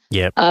decision.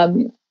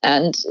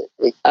 And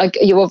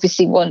you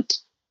obviously want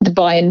the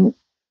buy-in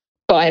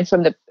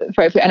from the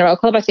appropriate NRL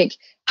club. I think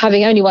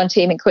having only 1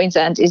 team in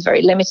Queensland is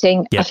very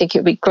limiting. I think it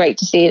would be great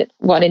to see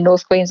one in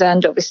North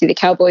Queensland. Obviously, the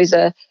Cowboys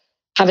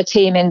have a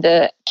team in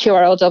the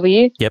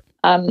QRLW.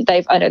 I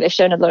know they've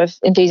shown a lot of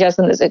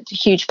enthusiasm. There's a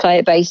huge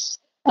player base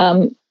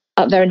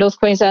up there in North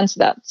Queensland, so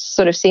that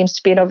sort of seems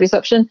to be an obvious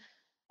option.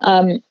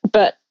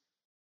 But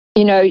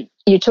you know,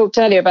 you talked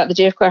earlier about the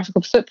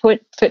geographical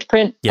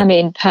footprint. I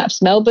mean,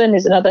 perhaps Melbourne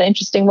is another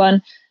interesting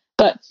one.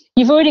 But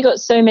you've already got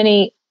so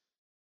many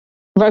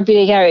rugby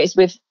league areas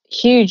with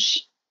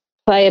huge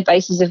player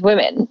bases of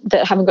women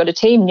that haven't got a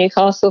team.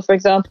 Newcastle, for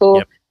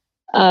example.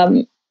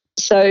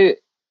 So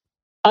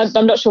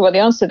I'm not sure what the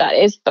answer to that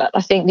is, but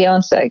I think the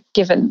answer,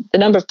 given the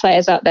number of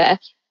players out there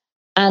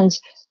and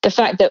the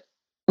fact that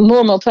more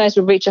and more players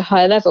will reach a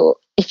higher level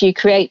if you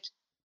create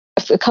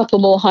a couple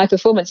more high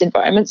performance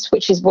environments,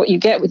 which is what you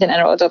get with an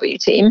NRLW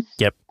team,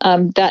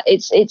 that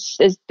it's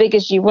as big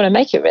as you want to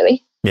make it,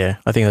 really. Yeah,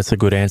 I think that's a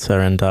good answer.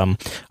 And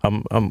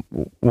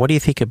what do you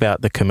think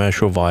about the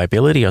commercial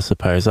viability, I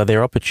suppose? Are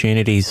there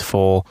opportunities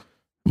for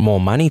more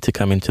money to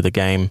come into the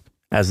game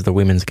as the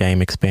women's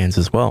game expands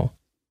as well?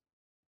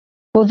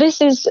 Well,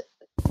 this is,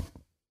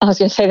 I was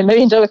going to say the $1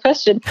 million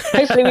question.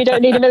 Hopefully we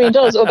don't need $1 million,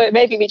 although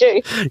maybe we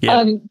do.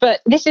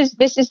 But this is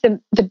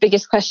the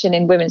biggest question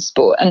in women's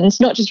sport. And it's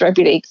not just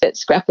rugby league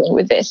that's grappling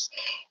with this.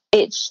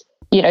 It's,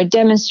 you know,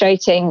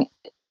 demonstrating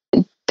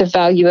the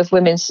value of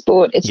women's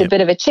sport. It's a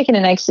bit of a chicken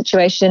and egg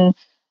situation.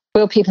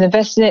 Will people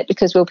invest in it?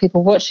 Because will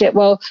people watch it?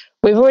 Well,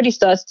 we've already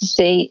started to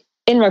see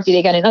in rugby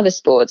league and in other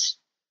sports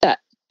that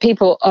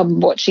people are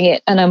watching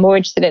it and are more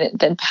interested in it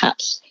than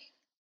perhaps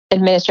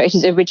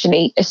administrators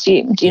originally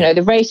assumed. You know,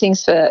 the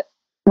ratings for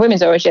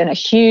women's origin are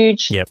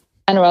huge.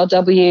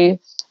 NRLW,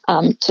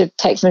 to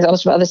take some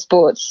examples from other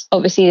sports,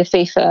 obviously the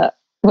FIFA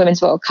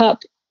Women's World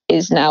Cup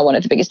is now one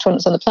of the biggest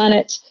tournaments on the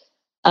planet.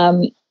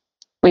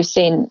 We've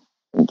seen,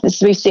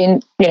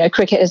 you know,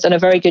 cricket has done a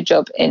very good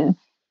job in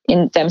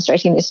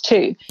demonstrating this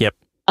too.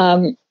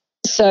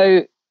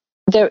 So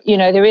there, you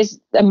know, there is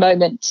a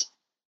moment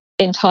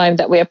in time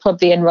that we are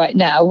probably in right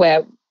now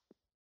where,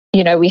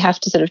 you know, we have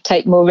to sort of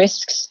take more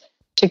risks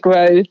to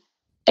grow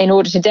in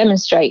order to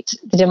demonstrate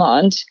the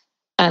demand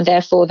and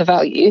therefore the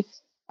value.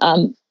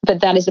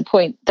 But that is a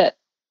point that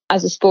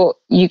as a sport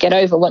you get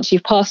over once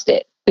you've passed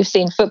it. We've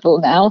seen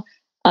football now,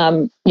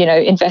 you know,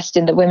 invest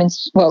in the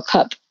Women's World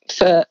Cup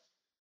for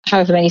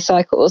however many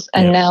cycles,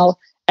 and now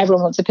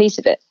everyone wants a piece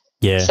of it.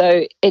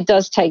 So it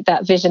does take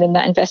that vision and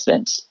that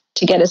investment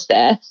to get us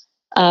there.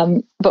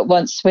 But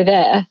once we're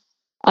there,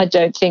 I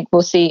don't think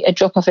we'll see a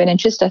drop off in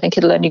interest. I think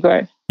it'll only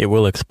grow. It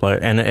will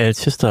explode. And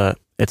it's just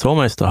it's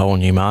almost a whole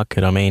new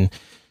market. I mean,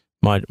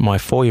 my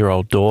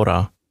 4-year-old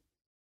daughter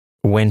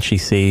when she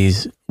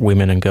sees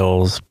women and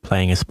girls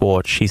playing a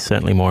sport, she's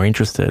certainly more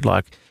interested.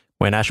 Like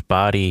when Ash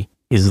Barty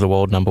is the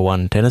world number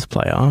one tennis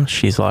player,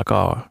 she's like,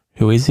 oh,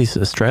 who is this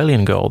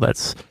Australian girl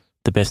that's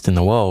the best in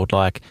the world?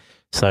 Like,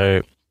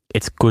 so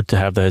it's good to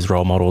have those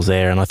role models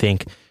there. And I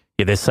think,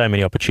 yeah, there's so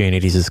many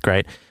opportunities. It's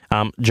great.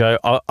 Joe,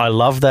 I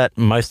love that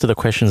most of the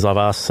questions I've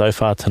asked so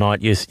far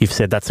tonight, you've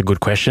said that's a good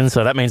question.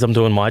 So that means I'm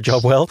doing my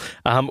job well.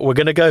 We're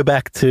going to go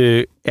back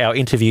to our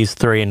interviews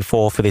 3 and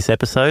 4 for this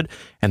episode,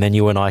 and then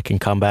you and I can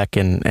come back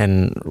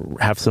and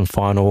have some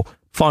final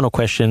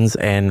questions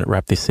and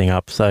wrap this thing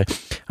up. So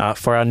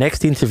for our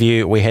next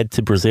interview, we head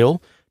to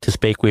Brazil to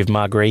speak with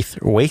Marguerite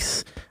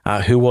Ruiz,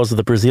 who was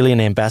the Brazilian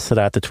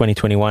ambassador at the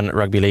 2021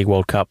 Rugby League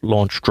World Cup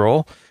launch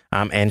draw.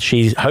 And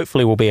she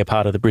hopefully will be a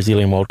part of the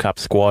Brazilian World Cup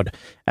squad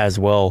as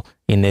well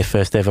in their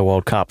first ever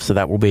World Cup. So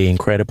that will be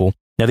incredible.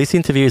 Now, this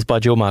interview is by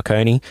Jill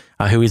Marconi,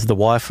 who is the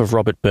wife of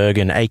Robert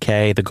Bergen,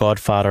 aka the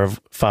godfather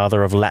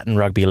of Latin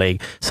Rugby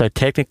League. So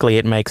technically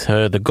it makes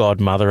her the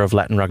godmother of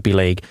Latin Rugby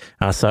League.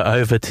 So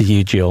over to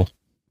you, Jill.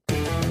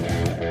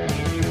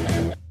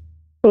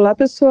 Olá,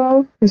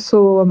 pessoal. Eu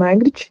sou a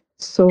Margaret.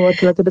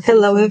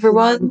 Hello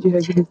everyone,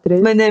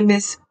 my name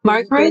is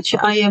Margaret.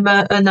 I am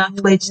an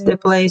athlete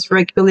that plays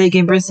rugby league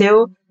in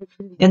Brazil,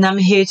 and I'm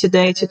here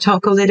today to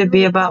talk a little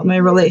bit about my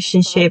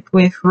relationship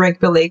with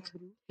rugby league.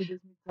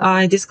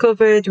 I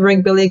discovered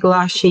rugby league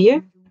last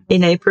year,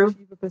 in April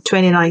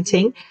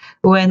 2019,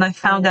 when I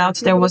found out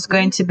there was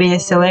going to be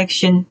a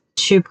selection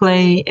to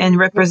play and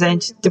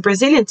represent the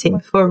Brazilian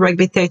team for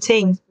Rugby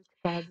 13.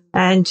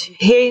 And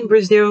here in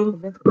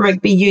Brazil,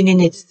 rugby union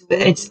it's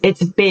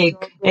big.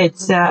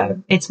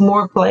 It's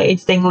more played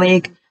than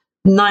league.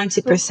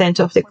 90%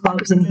 of the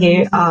clubs in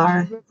here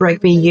are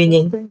rugby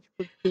union.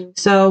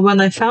 So when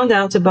I found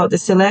out about the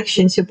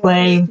selection to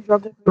play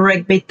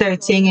Rugby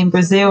 13 in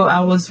Brazil,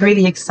 I was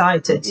really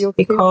excited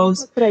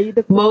because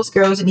most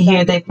girls in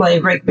here they play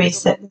Rugby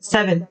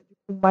 7,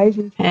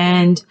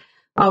 and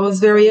I was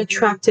very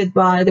attracted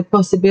by the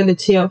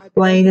possibility of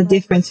playing a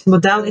different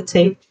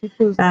modality,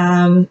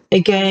 a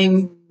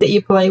game that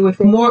you play with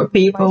more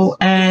people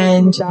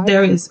and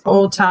there is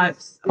all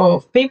types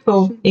of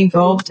people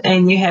involved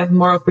and you have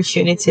more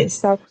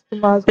opportunities.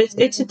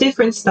 It's a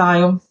different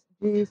style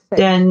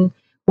than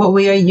what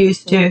we are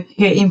used to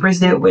here in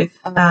Brazil with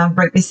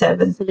Rugby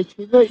 7.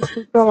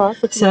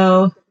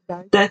 So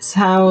that's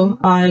how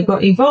I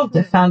got involved.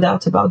 I found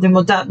out about the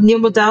new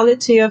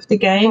modality of the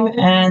game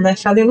and I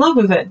fell in love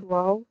with it.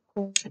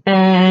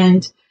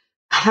 And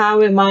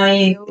how am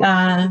I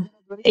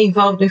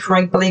involved with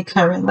rugby league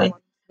currently?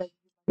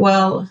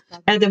 Well,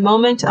 at the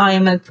moment, I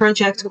am a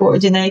project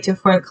coordinator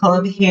for a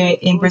club here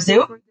in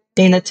Brazil,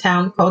 in a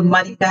town called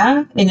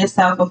Maringá, in the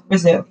south of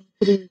Brazil.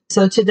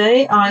 So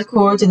today I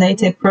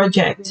coordinate a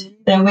project.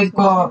 Then we've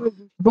got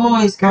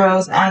boys,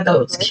 girls,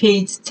 adults,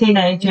 kids,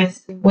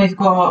 teenagers. We've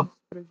got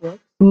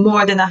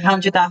more than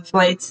 100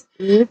 athletes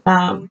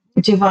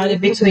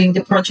divided between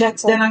the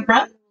projects that I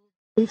run.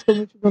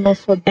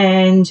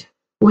 And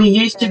we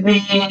used to be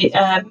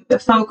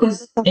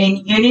focused in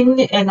union,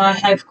 and I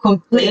have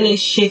completely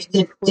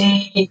shifted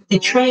the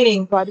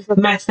training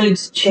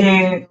methods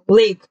to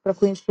league.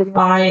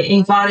 I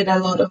invited a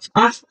lot of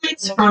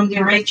athletes from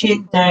the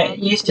region that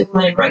used to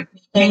play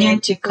rugby union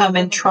to come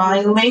and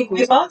try league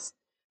with us.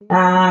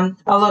 A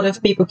lot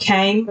of people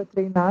came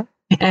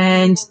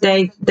and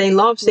they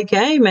loved the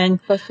game, and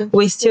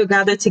we still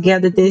gather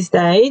together these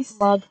days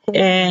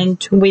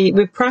and we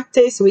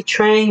practice, we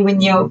train, we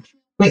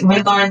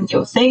learn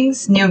new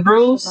things, new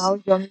rules.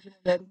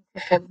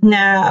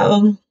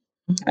 Now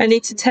I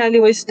need to tell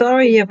you a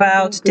story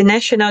about the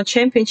national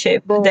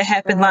championship that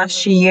happened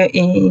last year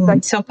in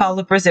São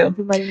Paulo, Brazil.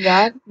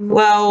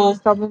 Well,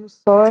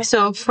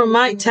 so from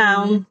my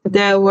town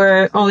there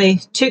were only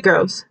 2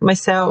 girls,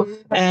 myself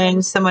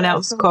and someone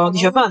else called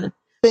Giovanna.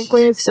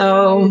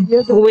 So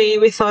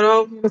we thought,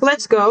 oh,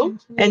 let's go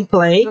and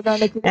play.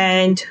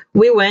 And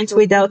we went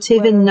without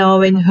even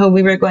knowing who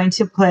we were going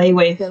to play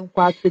with.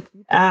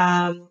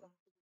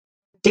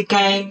 The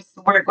games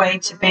were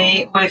going to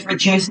be with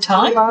reduced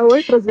time.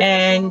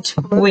 And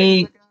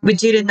we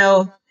didn't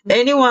know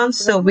anyone.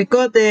 So we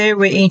got there,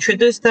 we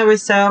introduced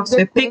ourselves,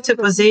 we picked a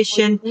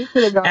position,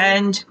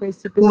 and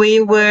we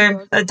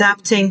were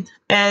adapting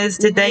as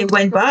the day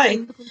went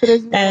by.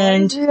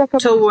 And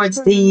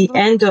towards the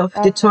end of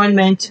the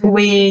tournament,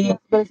 we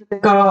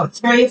got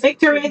 3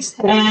 victories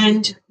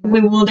and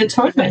we won the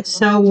tournament.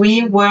 So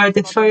we were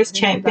the first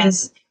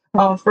champions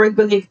of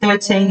Rugby League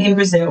 13 in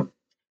Brazil.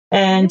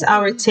 And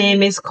our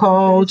team is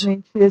called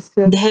the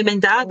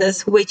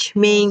Remendadas, which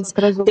means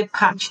the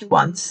patched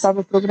ones.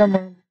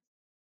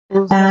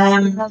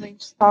 And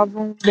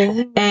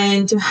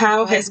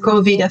how has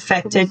COVID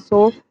affected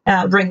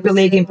rugby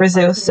league in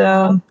Brazil?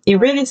 So it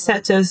really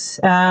set us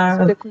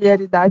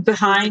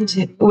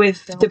behind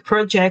with the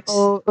projects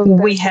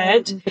we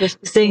had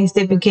since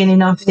the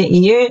beginning of the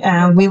year.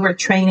 We were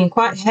training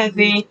quite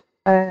heavy.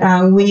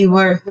 We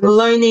were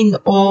learning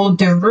all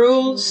the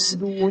rules,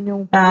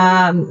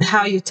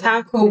 how you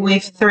tackle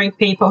with three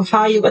people,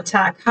 how you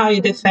attack, how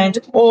you defend,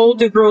 all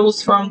the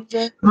rules from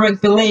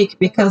rugby league,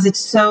 because it's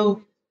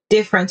so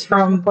different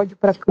from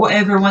what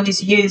everyone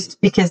is used,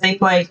 because they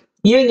play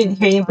union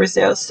here in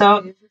Brazil.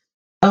 So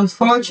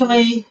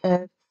unfortunately,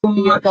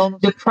 for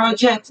the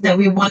project that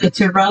we wanted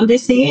to run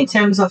this year in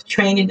terms of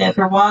training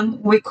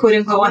everyone, we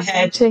couldn't go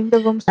ahead.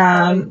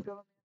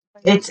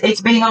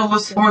 It's been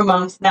almost 4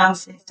 months now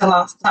since the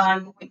last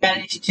time we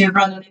managed to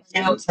run on the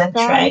fields and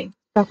train.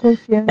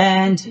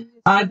 And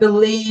I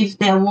believe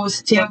that we'll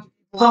still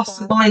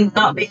possibly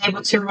not be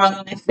able to run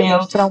on the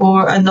field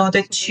for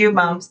another 2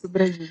 months.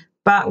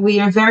 But we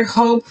are very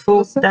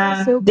hopeful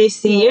that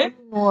this year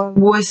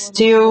we'll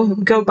still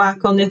go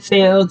back on the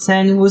fields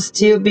and we'll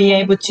still be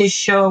able to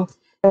show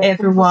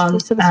everyone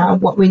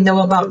what we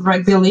know about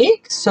rugby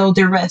league, so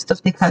the rest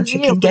of the country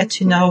can get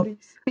to know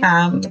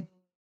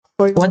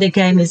what the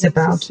game is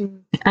about.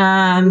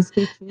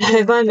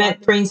 Have I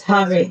met Prince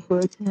Harry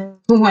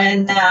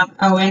when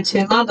I went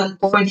to London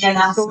for the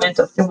announcement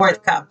of the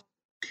World Cup?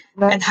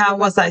 And how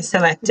was I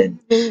selected?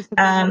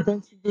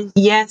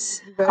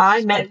 Yes,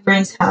 I met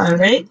Prince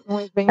Harry.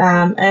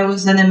 It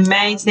was an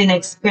amazing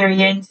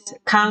experience.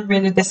 Can't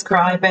really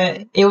describe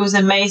it. It was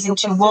amazing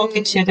to walk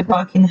into the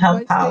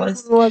Buckingham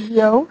Palace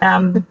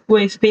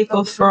with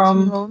people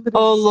from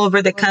all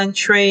over the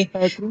country,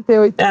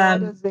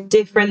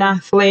 different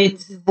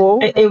athletes.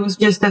 It was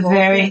just a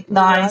very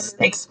nice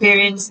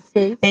experience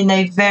in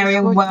a very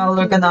well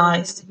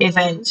organized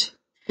event.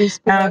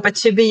 But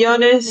to be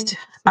honest,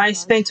 I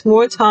spent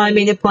more time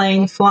in the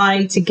plane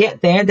flying to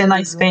get there than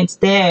I spent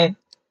there.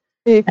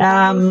 It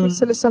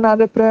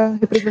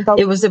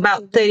was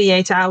about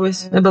 38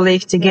 hours, I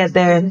believe, to get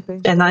there,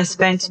 and I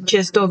spent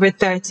just over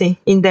 30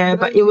 in there,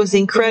 but it was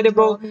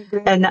incredible,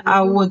 and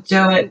I would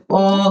do it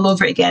all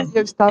over again.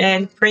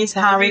 And Prince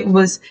Harry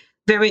was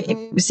very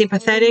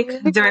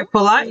sympathetic, very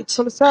polite,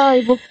 so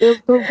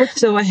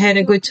I had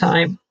a good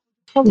time.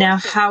 Now,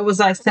 how was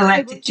I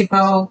selected to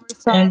go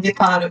and be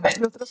part of it?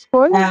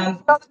 I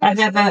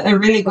have a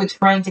really good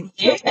friend in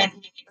here, and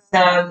he's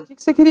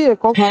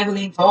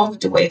heavily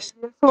involved with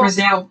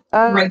Brazil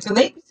rugby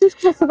league.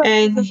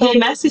 And he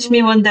messaged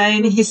me one day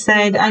and he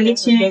said, I need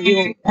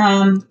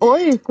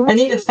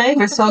a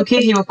favor, so I'll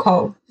give you a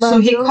call. So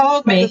he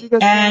called me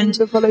and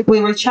we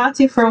were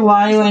chatting for a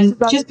while, and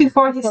just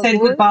before he said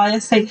goodbye, I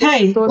said,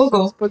 hey,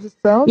 Hugo,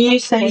 you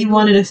said you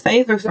wanted a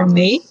favor from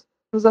me.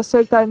 What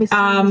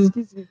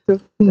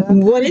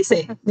is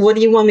it? What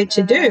do you want me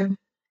to do?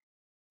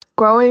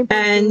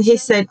 And he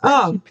said,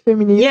 oh,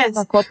 yes,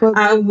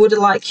 I would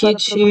like you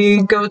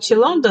to go to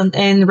London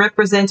and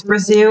represent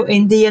Brazil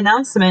in the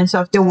announcement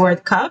of the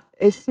World Cup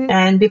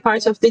and be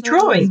part of the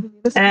drawing.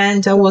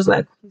 And I was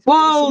like,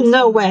 whoa,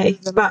 no way.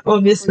 But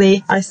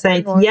obviously I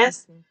said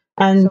yes.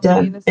 And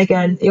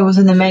again, it was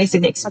an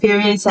amazing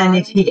experience. And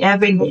if he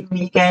ever needs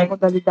me again,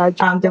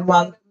 I'm the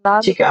one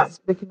to go.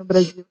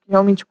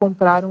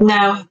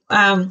 Now,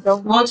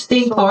 what's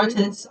the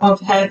importance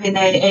of having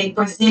a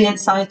Brazilian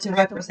side to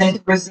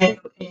represent Brazil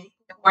in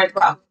the World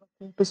Cup?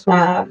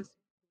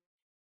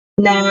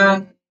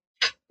 Now,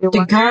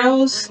 the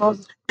girls,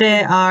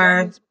 they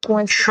are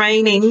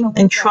training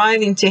and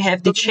trying to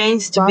have the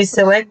chance to be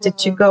selected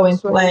to go and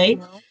play.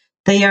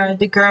 They are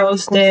the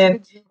girls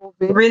that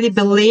really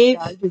believe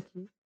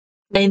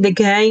in the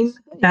game,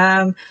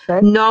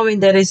 knowing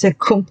that it's a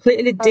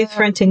completely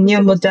different and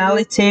new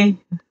modality,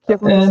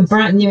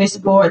 brand new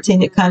sport in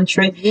the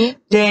country.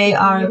 They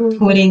are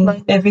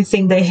putting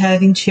everything they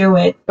have into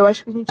it.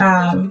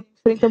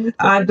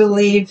 I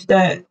believe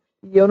that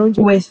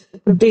with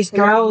these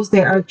girls,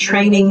 they are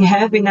training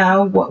heavy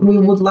now. What we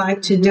would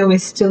like to do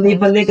is to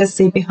leave a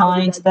legacy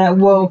behind that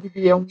will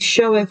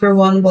show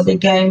everyone what the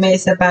game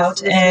is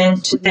about,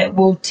 and that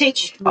will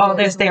teach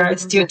others that are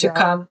still to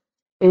come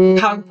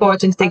how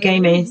important the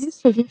game is.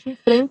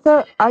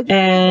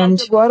 And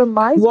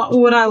what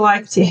would I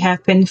like to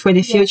happen for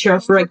the future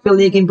of rugby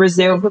league in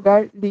Brazil?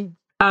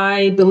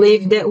 I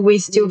believe that we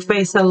still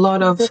face a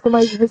lot of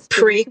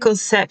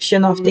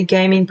preconception of the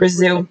game in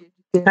Brazil.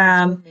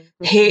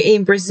 Here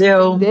in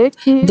Brazil,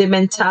 the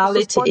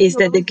mentality is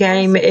that the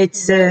game,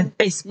 it's a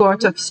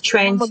sport of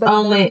strength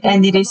only,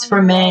 and it is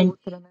for men,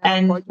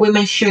 and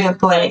women shouldn't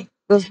play.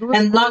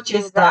 And not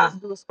just that.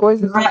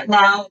 Right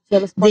now,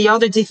 the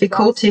other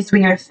difficulties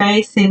we are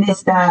facing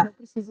is that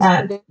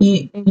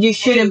you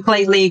shouldn't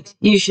play league,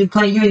 you should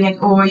play union,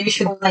 or you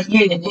should play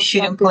union, you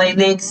shouldn't play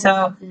league.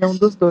 So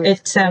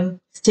it's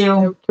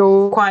still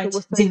quite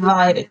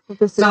divided.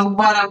 So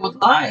what I would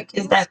like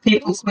is that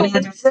people could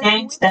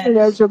understand that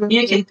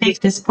you can pick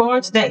the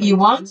sport that you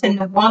want,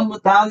 and one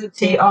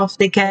modality of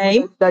the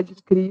game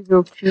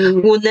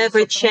will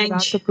never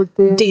change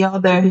the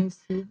other.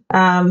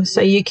 So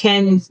you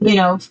can,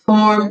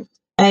 form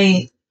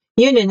a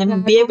union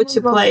and be able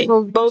to play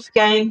both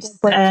games,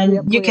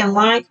 and you can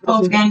like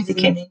both games, you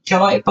can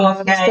enjoy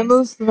both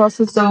games.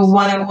 So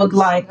what I would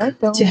like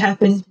to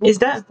happen is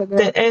that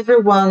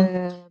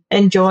everyone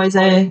enjoys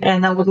it,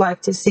 and I would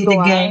like to see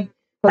the game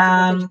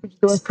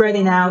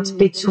spreading out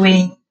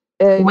between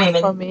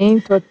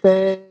women.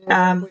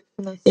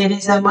 It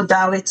is a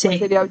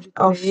modality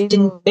of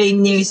a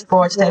new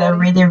sport that I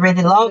really,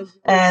 really love,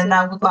 and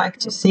I would like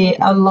to see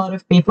a lot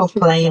of people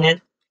playing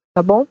it.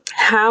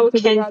 How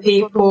can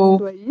people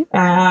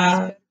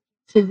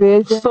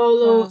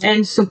follow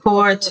and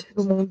support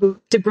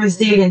the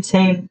Brazilian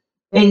team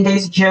in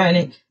this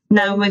journey?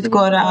 Now we've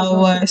got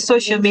our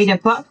social media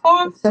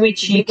platforms,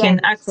 which you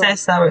can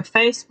access our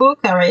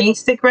Facebook, our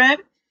Instagram,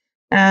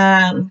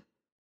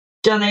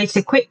 donate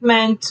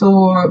equipment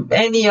or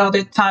any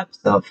other types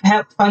of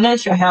help,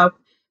 financial help.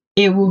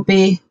 It will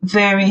be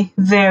very,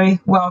 very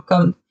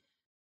welcome.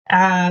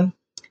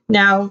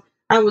 Now,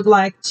 I would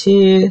like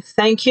to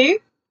thank you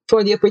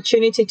for the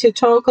opportunity to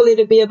talk a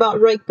little bit about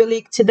rugby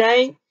league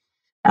today.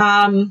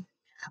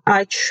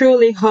 I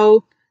truly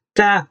hope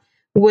that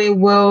we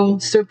will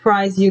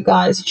surprise you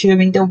guys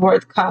during the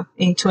World Cup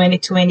in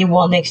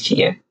 2021 next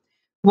year.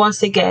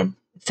 Once again,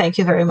 thank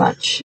you very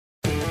much.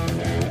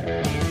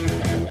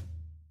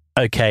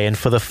 Okay, and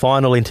for the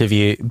final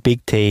interview,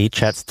 Big T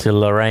chats to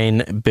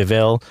Lorraine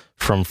Bevel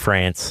from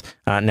France.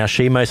 Now,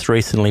 she most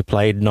recently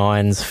played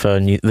nines for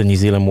the New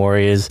Zealand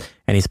Warriors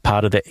and is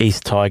part of the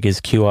East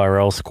Tigers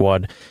QRL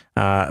squad.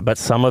 But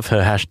some of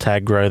her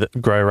hashtag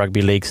Grow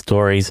Rugby League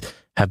stories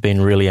have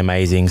been really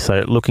amazing.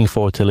 So looking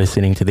forward to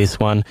listening to this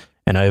one.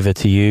 And over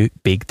to you,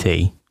 Big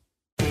T.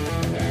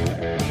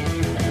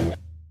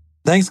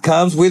 Thanks,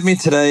 Cubs. With me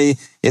today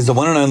is the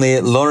one and only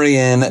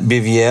Lorraine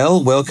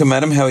Bevel. Welcome,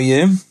 madam. How are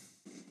you?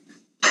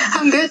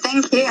 I'm good,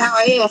 thank you. How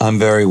are you? I'm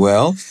very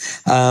well.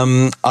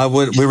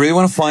 We really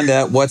want to find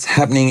out what's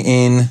happening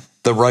in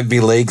the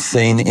rugby league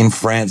scene in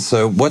France.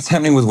 So what's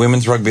happening with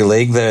women's rugby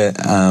league there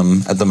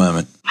at the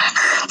moment?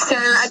 So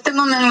at the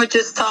moment we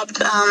just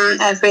stopped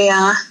every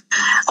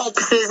all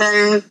the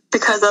season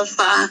because of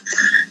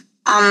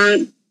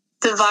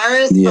the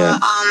virus. Yeah.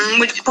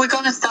 But we're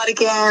going to start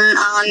again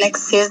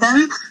next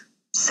season.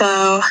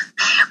 So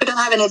we don't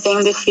have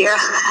anything this year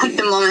at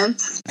the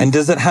moment. And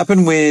does it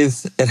happen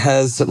it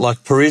has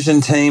like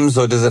Parisian teams,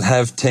 or does it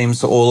have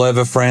teams all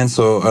over France,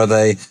 or are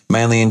they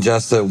mainly in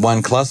just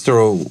one cluster,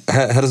 or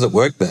how does it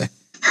work there?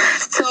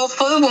 So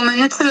for the women,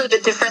 it's a little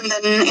bit different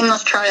than in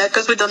Australia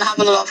because we don't have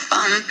a lot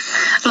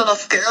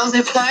of girls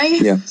who play.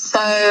 Yeah.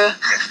 So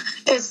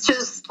it's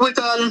just we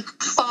got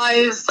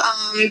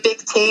 5 big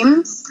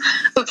teams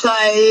who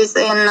plays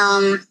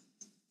in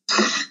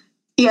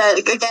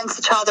against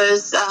each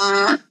other's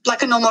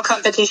like a normal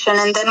competition,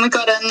 and then we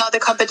got another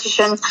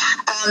competition.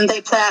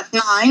 They play at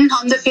 9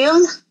 on the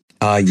field.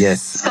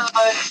 Yes. So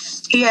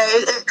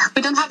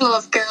we don't have a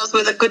lot of girls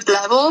with a good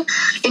level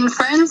in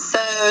France,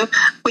 so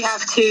we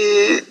have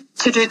to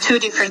do 2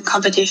 different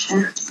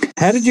competitions.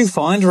 How did you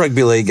find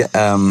rugby league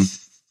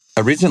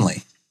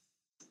originally?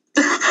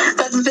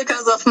 That's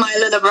because of my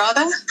little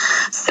brother.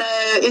 So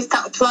he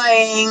started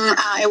playing,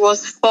 he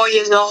was 4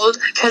 years old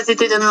because he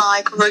didn't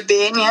like rugby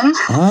union.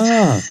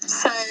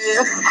 So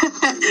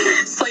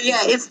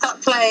he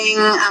started playing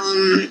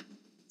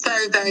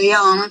very, very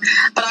young.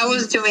 But I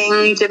was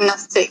doing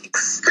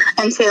gymnastics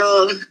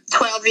until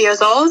 12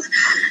 years old.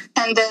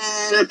 And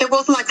then it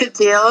was like a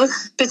deal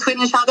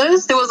between each other.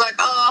 It was like,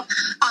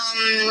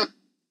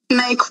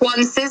 make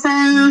 1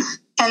 season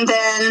and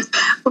then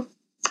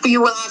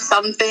you will have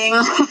something.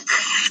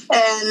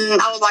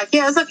 And I was like,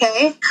 yes,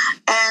 okay.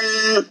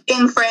 And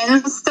in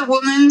France, the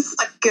women's,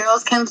 like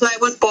girls can play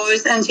with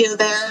boys until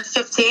they're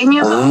 15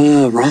 years old.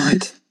 Oh,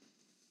 right.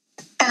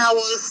 And I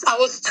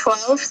was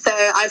 12, so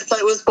I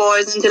played with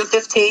boys until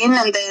 15,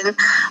 and then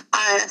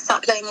I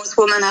started playing with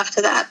women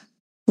after that.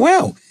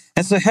 Wow.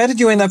 And so how did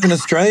you end up in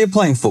Australia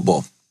playing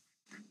football?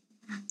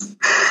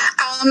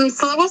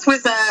 So I was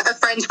with a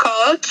French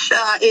coach.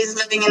 He's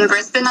living in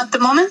Brisbane at the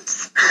moment.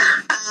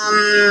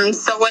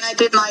 So when I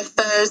did my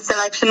first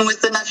selection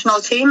with the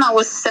national team, I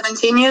was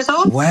 17 years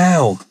old.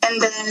 Wow.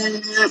 And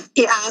then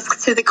he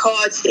asked to the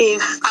coach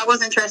if I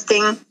was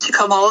interested to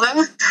come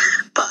over.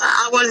 But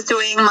I was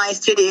doing my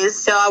studies,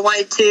 so I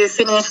wanted to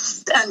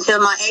finish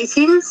until my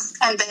 18th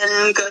and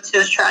then go to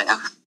Australia.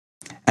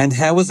 And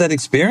how was that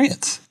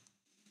experience?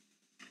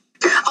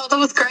 Oh, that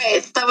was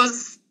great. That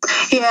was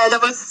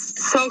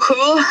so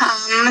cool,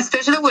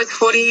 especially with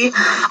footy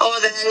over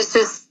there. It's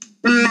just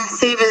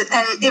massive,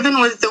 and even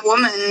with the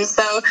women.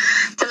 So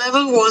the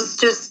level was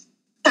just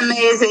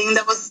amazing.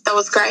 That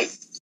was great.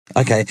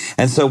 Okay,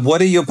 and so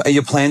what are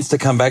your plans to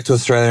come back to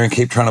Australia and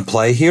keep trying to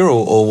play here,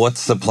 or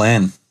what's the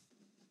plan?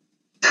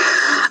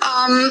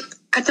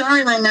 I don't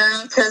really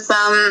know because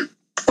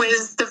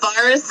with the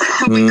virus,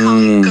 we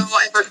can't go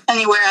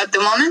anywhere at the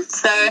moment.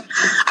 So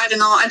I don't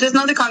know. I just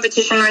know the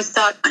competition will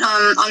start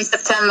on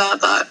September,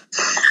 but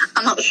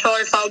I'm not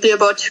sure if I'll be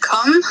able to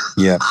come.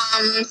 Yeah.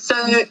 So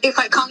if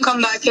I can't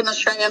come back in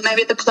Australia,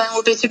 maybe the plan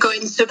will be to go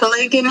in Super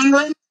League in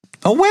England.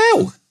 Oh,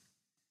 wow.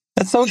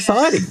 That's so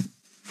exciting.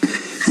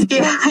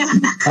 Yeah.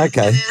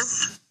 Okay.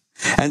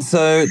 And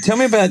so tell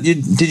me about you.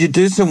 Did you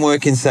do some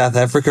work in South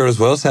Africa as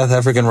well, South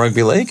African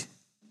Rugby League?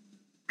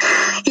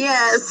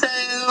 Yeah, so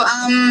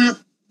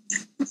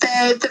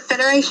the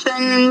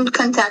federation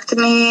contacted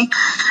me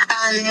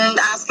and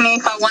asked me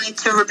if I wanted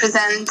to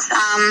represent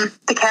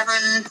the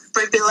Cameroon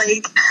Rugby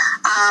League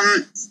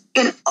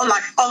in all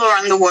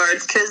around the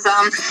world, because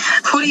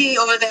footy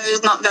over there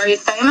is not very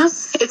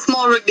famous. It's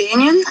more rugby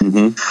union.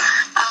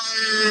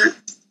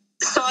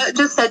 So I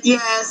just said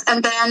yes,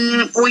 and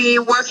then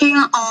we're working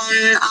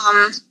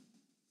on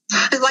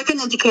it's like an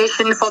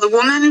education for the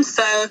women,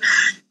 so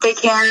they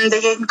can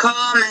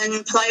come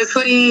and play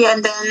footy,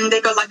 and then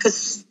they got like a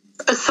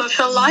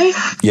social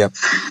life. Yep.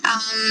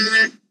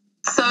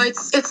 So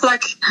it's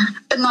like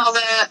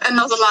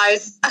another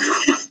life,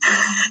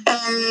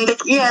 and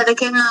they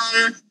can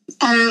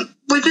and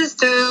we just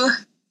do,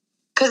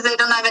 because they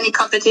don't have any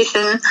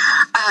competition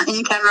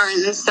in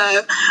Cameroon.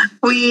 So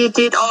we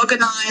did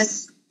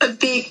organize a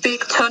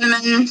big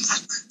tournament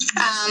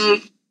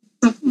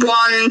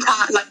one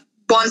time, like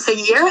once a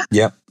year.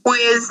 Yep.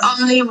 With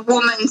only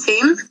women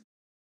team,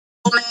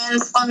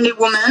 men's only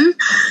women,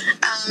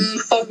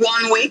 for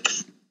 1 week.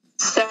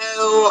 So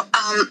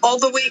all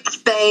the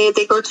week they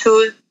go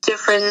to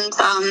different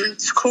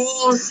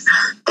schools.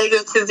 They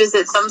go to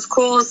visit some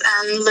schools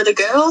and little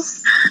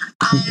girls.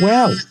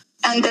 Wow.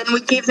 And then we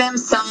give them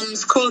some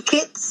school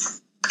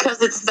kits,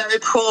 because it's very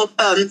poor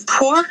over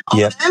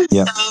there.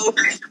 Yep. So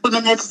we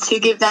managed to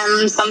give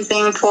them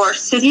something for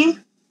study.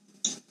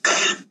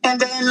 And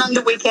then on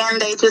the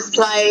weekend they just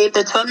play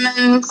the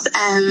tournament,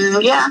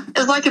 and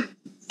it's like a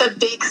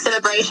big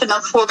celebration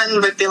of women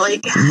rugby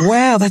league.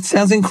 Wow, that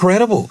sounds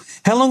incredible.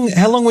 How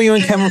long were you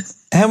in Cameroon?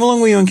 How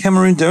long were you in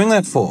Cameroon doing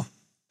that for?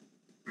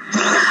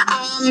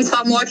 So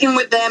I'm working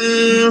with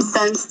them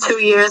since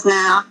 2 years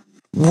now.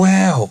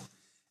 Wow.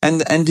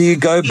 And do you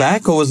go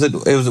back, or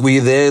were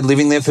you there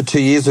living there for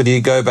 2 years, or do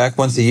you go back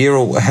once a year,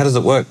 or how does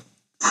it work?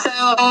 So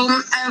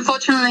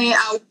unfortunately,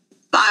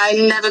 I've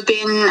never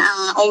been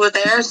over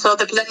there. So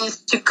the plan is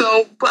to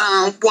go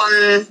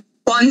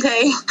one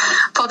day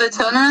for the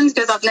tournament,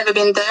 because I've never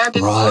been there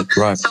before.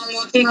 Right. So I'm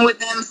working with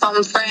them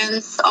from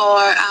France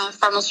or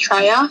from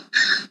Australia.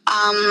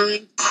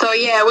 So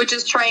we're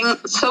just trying.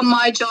 So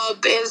my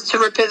job is to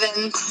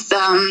represent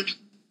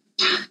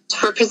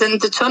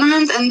the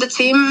tournament and the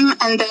team,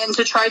 and then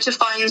to try to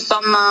find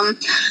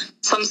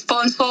some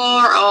sponsor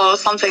or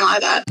something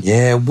like that.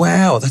 Yeah,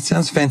 wow, that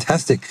sounds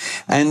fantastic.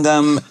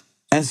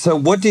 And so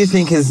what do you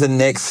think is the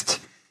next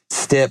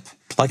step?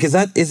 Like, is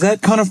that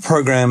kind of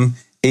program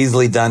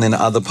easily done in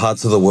other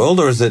parts of the world,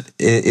 or is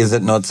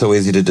it not so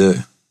easy to do?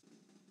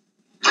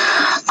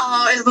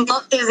 Oh, it's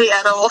not easy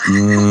at all.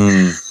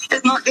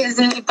 It's not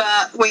easy,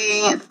 but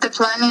the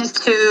plan is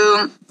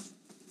to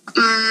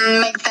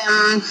make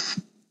them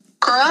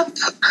grow up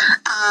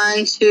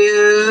and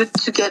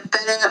to get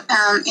better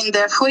in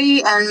their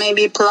footy, and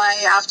maybe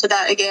play after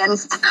that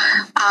against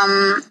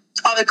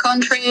other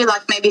country,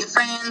 like maybe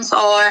France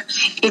or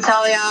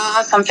Italy,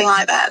 something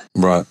like that.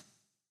 Right.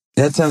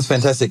 That sounds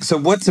fantastic. So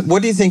what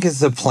do you think is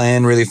the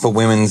plan really for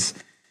women's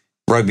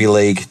rugby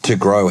league to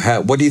grow?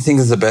 What do you think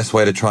is the best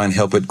way to try and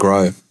help it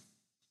grow?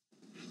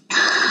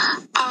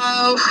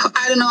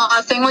 I don't know.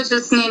 I think we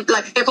just need,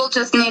 people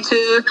just need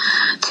to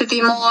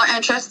be more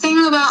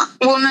interesting about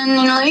women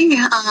in league,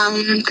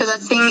 because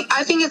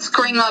I think it's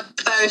growing up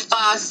very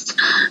fast.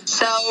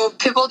 So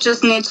people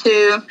just need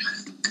to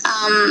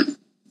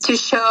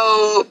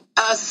show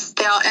us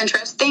they are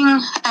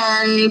interesting,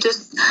 and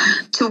just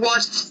to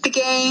watch the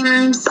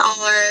games,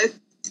 or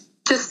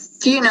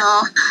just,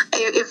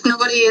 if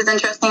nobody is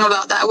interesting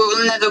about that, we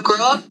will never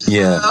grow up.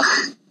 Yeah. So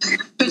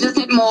we just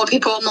need more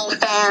people, more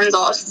fans,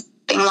 or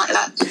something like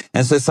that.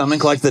 And so something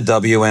like the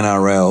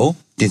WNRL,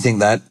 do you think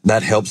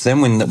that helps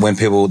them when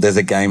people, there's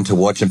a game to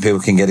watch and people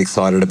can get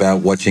excited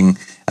about watching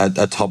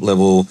a top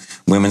level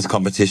women's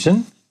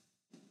competition?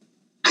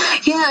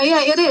 Yeah,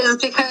 it is,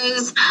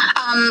 because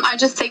I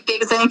just take the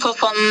example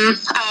from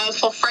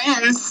for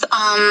France.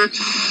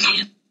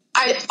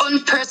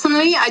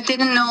 Personally, I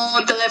didn't know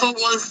the level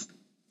was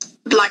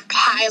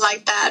high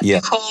like that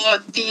before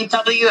the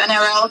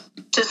WNRL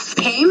just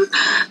came.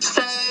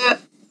 So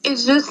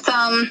it's just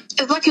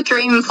it's like a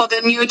dream for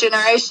the new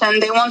generation.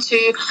 They want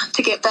to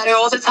get better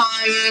all the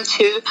time,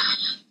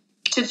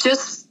 to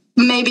just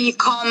maybe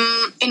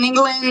come in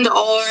England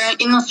or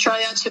in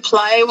Australia to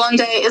play one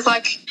day. It's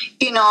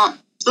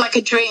like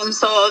a dream.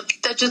 So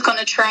they're just going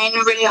to train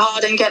really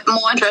hard and get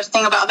more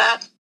interesting about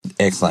that.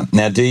 Excellent.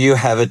 Now, do you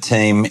have a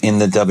team in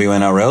the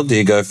WNRL? Do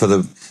you go for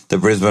the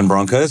Brisbane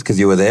Broncos because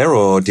you were there,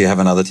 or do you have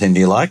another team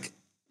you like?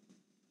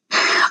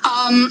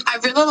 I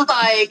really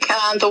like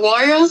the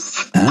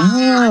Warriors.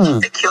 I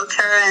love the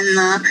culture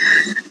and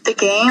the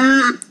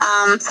game.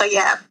 So,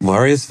 yeah.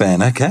 Warriors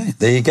fan. Okay,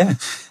 there you go.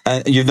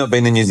 You've not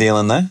been in New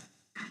Zealand, though?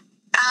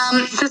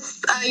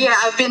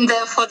 I've been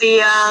there for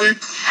the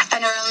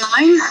NRL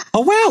 9.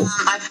 Oh, wow.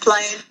 I've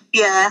played,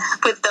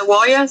 with the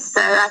Warriors,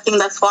 so I think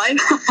that's why.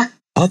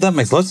 Oh, that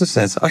makes lots of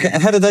sense. Okay,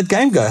 and how did that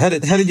game go? How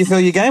did you feel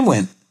your game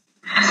went?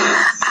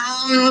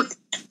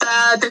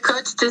 The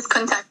coach just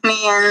contacted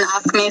me and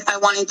asked me if I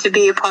wanted to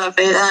be a part of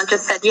it, and I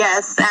just said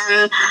yes,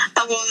 and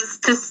that was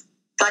just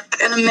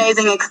like an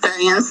amazing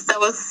experience. That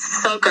was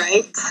so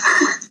great.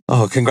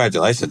 Oh,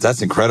 congratulations.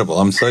 That's incredible.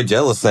 I'm so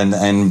jealous and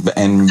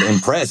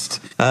impressed.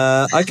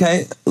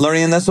 Okay,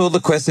 Lorianne, that's all the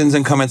questions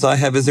and comments I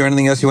have. Is there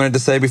anything else you wanted to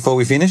say before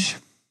we finish?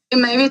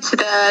 Maybe to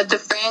the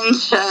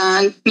French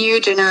new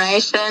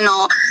generation,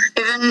 or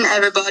even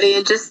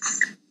everybody,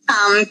 just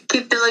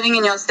keep believing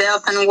in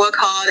yourself and work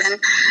hard, and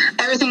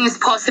everything is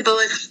possible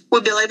if we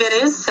believe it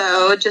is.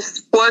 So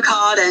just work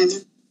hard and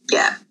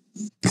yeah.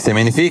 C'est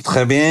magnifique.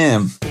 Très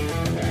bien.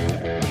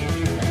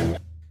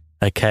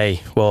 Okay,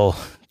 well,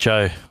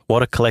 Joe,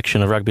 what a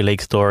collection of rugby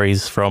league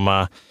stories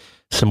from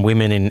some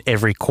women in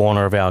every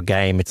corner of our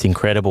game. It's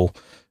incredible.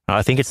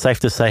 I think it's safe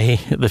to say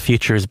the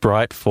future is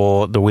bright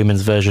for the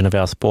women's version of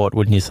our sport,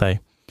 wouldn't you say?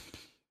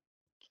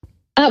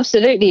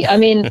 Absolutely. I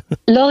mean,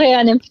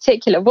 Lorianne in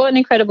particular, what an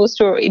incredible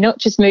story, not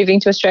just moving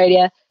to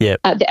Australia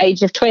at the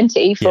age of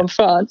 20 from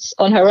France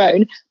on her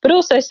own, but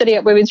also setting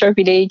up women's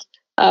rugby league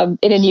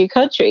in a new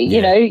country.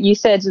 You know, you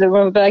said that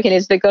Robert Bergen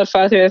is the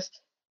godfather of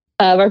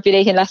rugby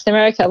league in Latin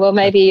America. Well,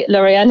 maybe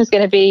Lorianne is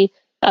going to be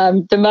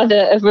the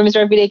mother of women's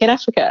rugby league in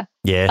Africa.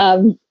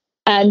 Yeah.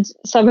 And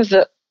some of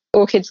the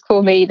Orchids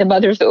call me the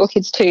mother of the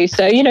Orchids too.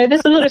 So, you know,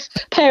 there's a lot of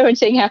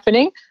parenting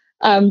happening,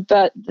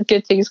 but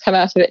good things come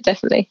out of it,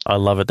 definitely. I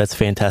love it. That's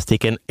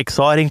fantastic and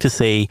exciting to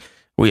see.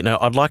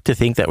 I'd like to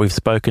think that we've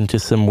spoken to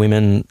some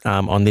women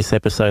on this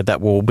episode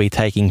that will be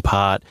taking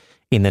part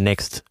in the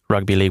next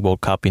Rugby League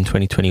World Cup in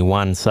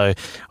 2021. So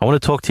I want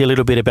to talk to you a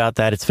little bit about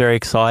that. It's very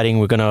exciting.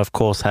 We're going to, of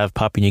course, have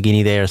Papua New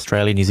Guinea there,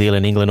 Australia, New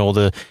Zealand, England, all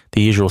the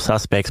usual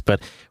suspects.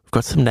 But we've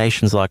got some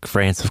nations like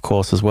France, of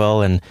course, as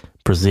well, and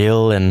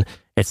Brazil, and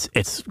it's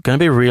going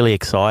to be really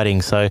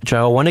exciting. So,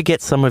 Joe, I want to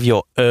get some of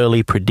your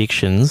early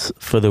predictions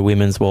for the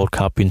Women's World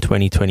Cup in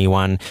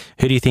 2021.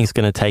 Who do you think is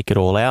going to take it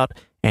all out,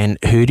 and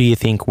who do you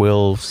think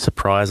will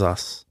surprise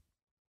us?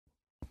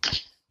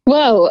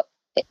 Well,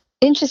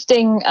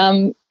 interesting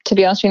to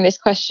be answering this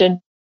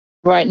question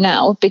right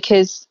now,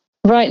 because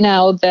right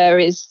now there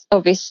is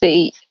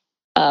obviously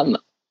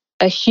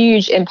a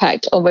huge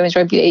impact on women's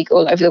rugby league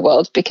all over the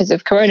world because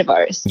of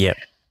coronavirus. Yeah.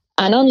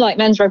 And unlike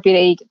men's rugby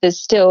league, there's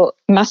still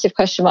massive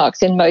question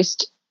marks in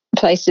most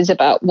places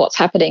about what's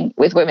happening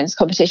with women's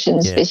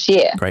competitions this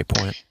year. Great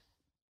point.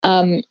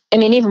 I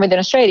mean, even within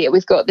Australia,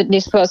 we've got the New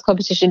South Wales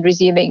competition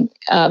resuming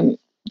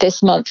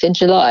this month in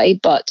July,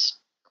 but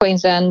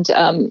Queensland,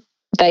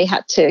 they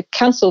had to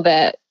cancel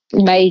their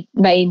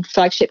main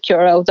flagship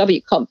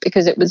QRLW comp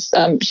because it was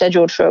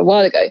scheduled for a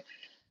while ago.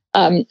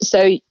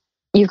 So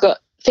you've got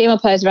female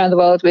players around the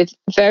world with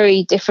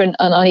very different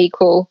and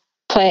unequal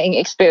playing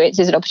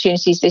experiences and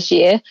opportunities this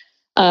year.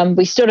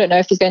 We still don't know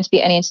if there's going to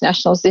be any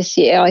internationals this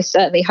year. I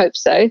certainly hope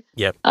so.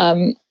 Yep.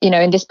 You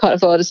know, in this part of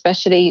the world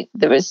especially,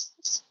 there is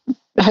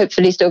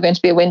hopefully still going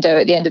to be a window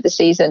at the end of the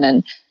season.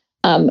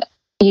 And,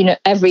 you know,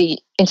 every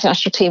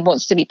international team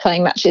wants to be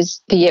playing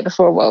matches the year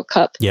before a World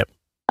Cup. Yep.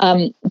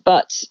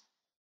 But,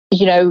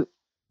 you know,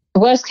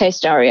 worst case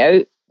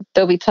scenario,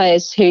 there'll be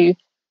players who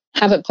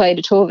haven't played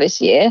at all this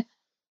year.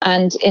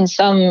 And in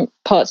some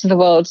parts of the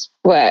world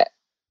where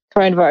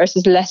coronavirus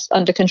is less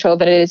under control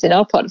than it is in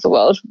our part of the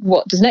world,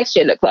 what does next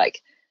year look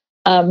like?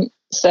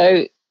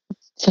 So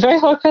it's a very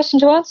hard question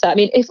to answer. I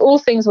mean, if all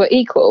things were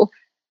equal,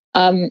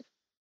 I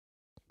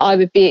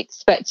would be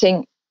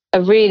expecting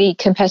a really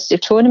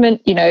competitive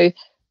tournament. You know,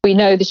 we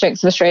know the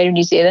strengths of Australia and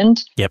New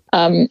Zealand. Yep.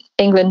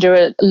 England are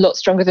a lot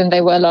stronger than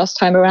they were last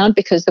time around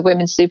because the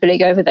Women's Super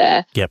League over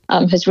there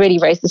has really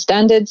raised the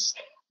standards.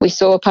 We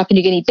saw Papua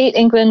New Guinea beat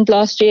England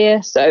last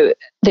year, so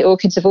the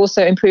Orchids have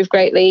also improved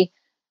greatly.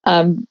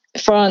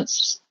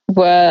 France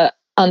were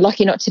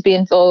unlucky not to be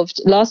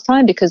involved last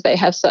time because they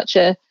have such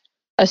a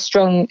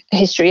strong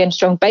history and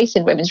strong base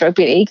in women's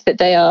rugby league that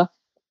they are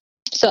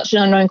such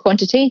an unknown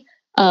quantity,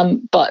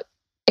 but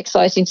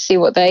exciting to see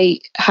what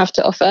they have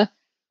to offer.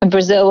 And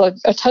Brazil are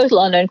a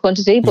total unknown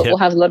quantity, but will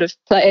have a lot of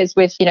players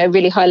with, you know,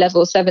 really high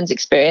level sevens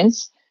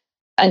experience.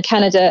 And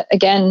Canada,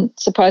 again,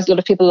 surprised a lot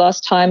of people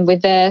last time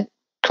with their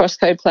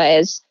cross-code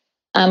players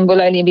and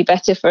will only be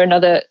better for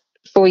another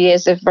 4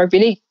 years of rugby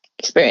league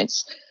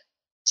experience.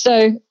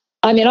 So,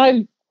 I mean,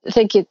 I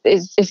think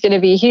it's going to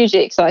be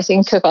hugely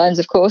exciting. Cook Islands,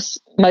 of course,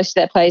 most of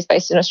their players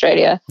based in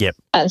Australia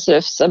and sort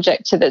of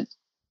subject to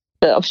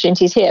the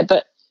opportunities here.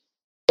 But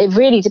it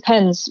really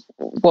depends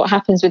what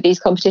happens with these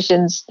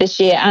competitions this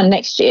year and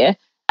next year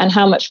and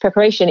how much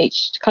preparation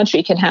each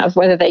country can have,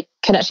 whether they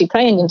can actually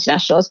play in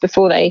internationals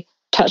before they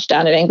touch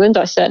down in England.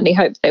 I certainly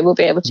hope they will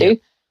be able to.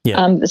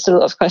 There's a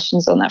lot of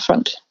questions on that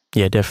front.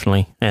 Yeah,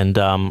 definitely. And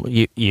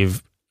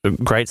you've a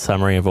great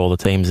summary of all the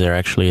teams there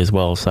actually as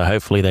well. So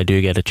hopefully they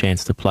do get a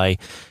chance to play.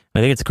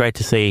 I think it's great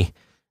to see,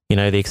 you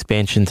know, the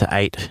expansion to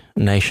 8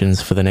 nations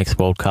for the next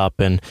World Cup.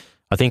 And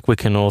I think we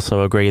can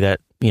also agree that,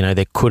 you know,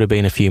 there could have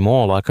been a few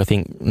more. Like I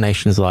think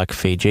nations like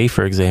Fiji,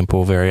 for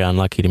example, very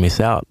unlucky to miss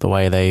out the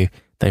way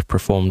they've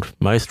performed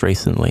most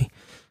recently.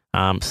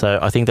 So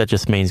I think that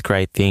just means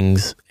great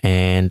things.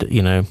 And,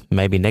 you know,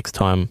 maybe next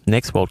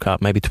World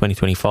Cup, maybe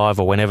 2025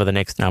 or whenever the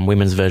next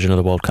women's version of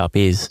the World Cup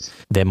is,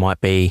 there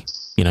might be,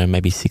 you know,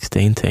 maybe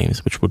 16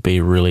 teams, which would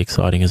be really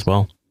exciting as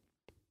well.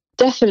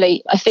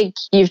 Definitely. I think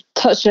you've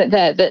touched on it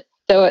there, that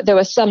there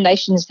were some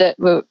nations that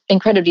were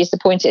incredibly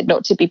disappointed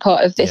not to be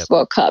part of this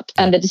World Cup.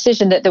 And the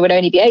decision that there would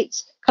only be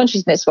 8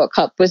 countries in this World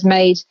Cup was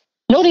made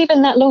not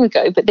even that long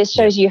ago. But this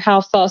shows you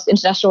how fast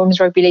International Women's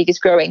Rugby League is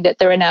growing, that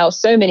there are now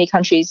so many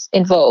countries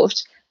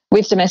involved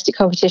with domestic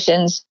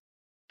competitions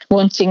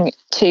wanting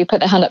to put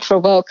their hand up for a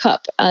World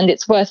Cup. And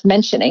it's worth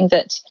mentioning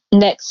that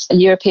next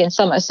European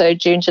summer, so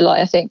June,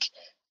 July, I think,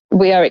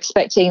 we are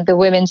expecting the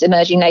Women's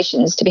Emerging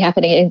Nations to be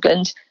happening in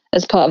England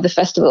as part of the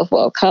Festival of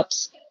World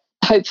Cups.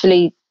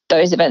 Hopefully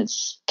those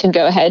events can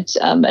go ahead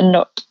and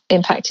not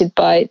impacted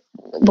by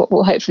what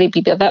will hopefully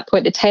be at that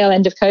point the tail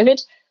end of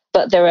COVID.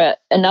 But there are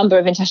a number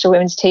of international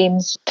women's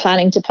teams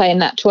planning to play in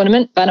that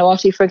tournament.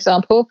 Vanuatu, for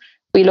example,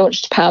 we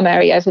launched Power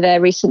Mary over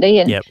there recently,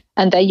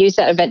 and they used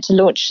that event to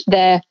launch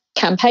their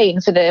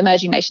campaign for the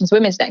Emerging Nations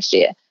Women's next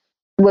year.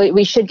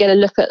 We should get a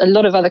look at a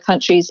lot of other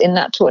countries in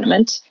that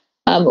tournament,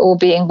 all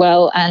being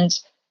well, and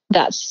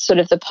that's sort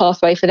of the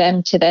pathway for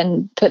them to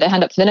then put their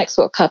hand up for the next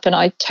World Cup. And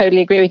I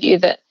totally agree with you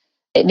that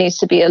it needs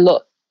to be a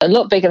lot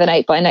bigger than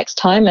 8 by next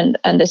time,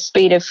 and the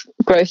speed of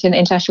growth in the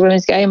international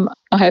women's game,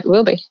 I hope it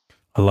will be.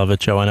 I love it,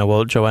 Joanna.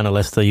 Well, Joanna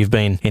Lester, you've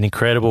been an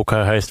incredible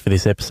co-host for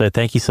this episode.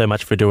 Thank you so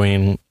much for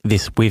doing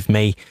this with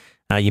me.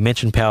 You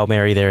mentioned Power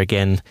Mary there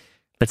again.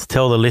 Let's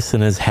tell the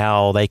listeners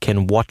how they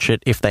can watch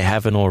it if they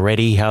haven't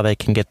already, how they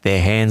can get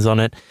their hands on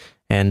it,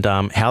 and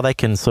how they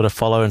can sort of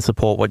follow and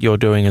support what you're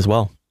doing as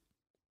well.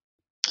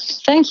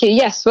 Thank you.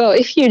 Yes. Well,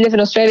 if you live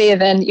in Australia,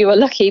 then you are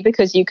lucky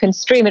because you can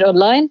stream it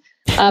online.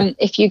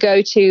 If you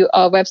go to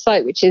our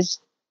website, which is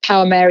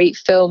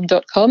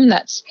powermaryfilm.com,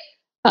 that's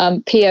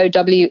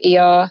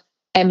POWERMERI,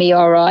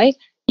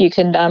 you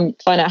can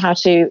find out how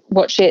to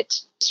watch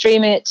it,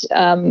 stream it.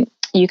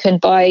 You can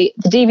buy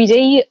the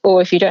DVD,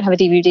 or if you don't have a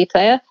DVD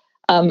player,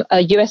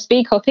 a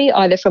USB copy,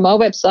 either from our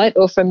website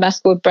or from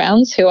Mascord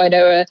Browns, who I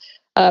know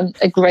are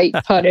a great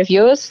partner of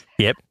yours.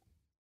 Yep.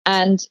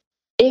 And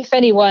if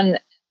anyone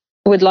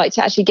would like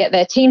to actually get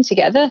their team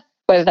together,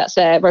 whether that's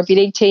their rugby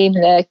league team,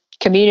 their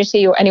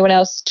community, or anyone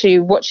else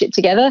to watch it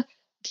together,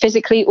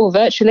 physically or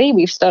virtually,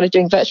 we've started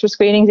doing virtual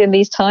screenings in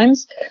these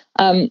times.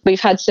 We've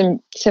had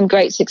some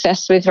great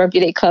success with rugby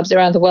league clubs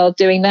around the world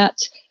doing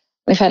that.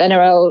 We've had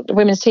NRL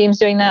women's teams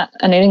doing that,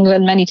 and in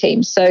England, many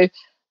teams. So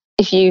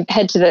if you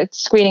head to the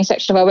screening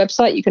section of our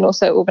website, you can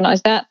also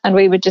organise that, and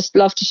we would just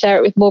love to share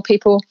it with more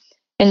people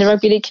in the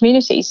rugby league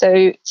community.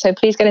 So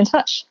please get in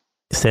touch.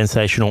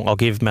 Sensational. I'll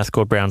give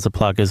Mascord Browns a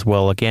plug as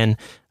well. Again,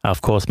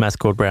 of course,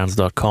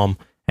 mascordbrowns.com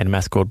and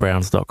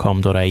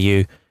mascordbrowns.com.au.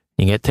 You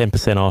can get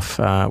 10% off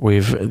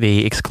with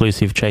the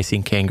exclusive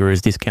Chasing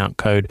Kangaroos discount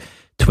code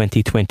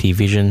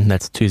 2020VISION.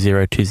 That's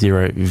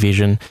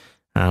 2020VISION.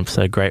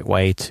 So great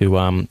way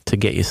to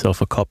get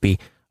yourself a copy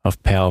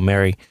of Power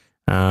Mary.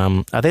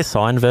 Are there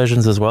signed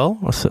versions as well,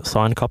 or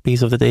signed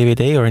copies of the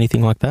DVD or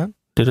anything like that?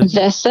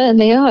 There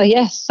certainly are,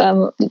 yes.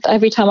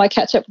 Every time I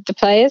catch up with the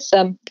players,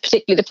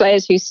 particularly the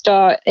players who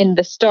star in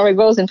the starring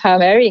roles in Power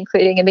Mary,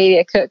 including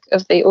Amelia Cook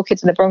of the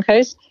Orchids and the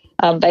Broncos,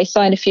 they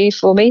signed a few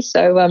for me.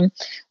 So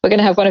we're going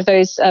to have one of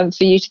those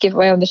for you to give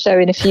away on the show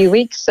in a few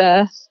weeks.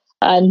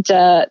 And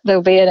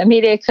there'll be an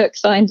Amelia Cook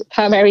signed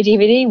Power Mary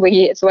DVD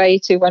winging its way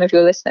to one of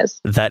your listeners.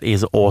 That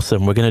is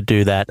awesome. We're going to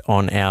do that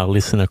on our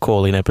listener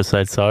call-in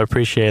episode. So I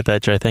appreciate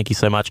that, Jo. Thank you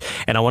so much.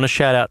 And I want to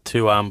shout out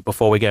to,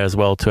 before we go as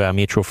well, to our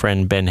mutual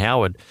friend Ben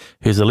Howard,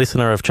 who's a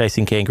listener of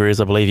Chasing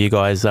Kangaroos. I believe you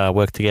guys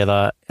work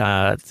together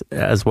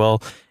as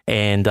well.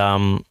 And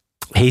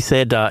he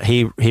said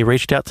he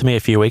reached out to me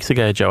a few weeks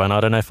ago, Jo, and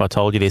I don't know if I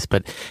told you this,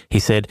 but he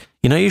said,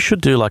 you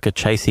should do like a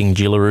Chasing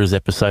Jillaroos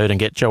episode and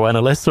get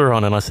Joanna Lester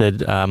on. And I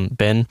said,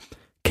 Ben,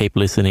 keep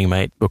listening,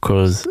 mate,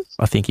 because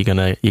I think you're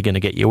gonna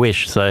get your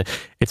wish. So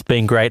it's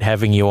been great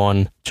having you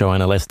on,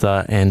 Joanna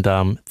Lester, and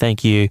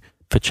thank you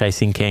for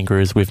Chasing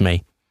Kangaroos with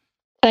me.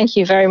 Thank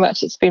you very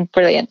much. It's been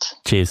brilliant.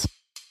 Cheers.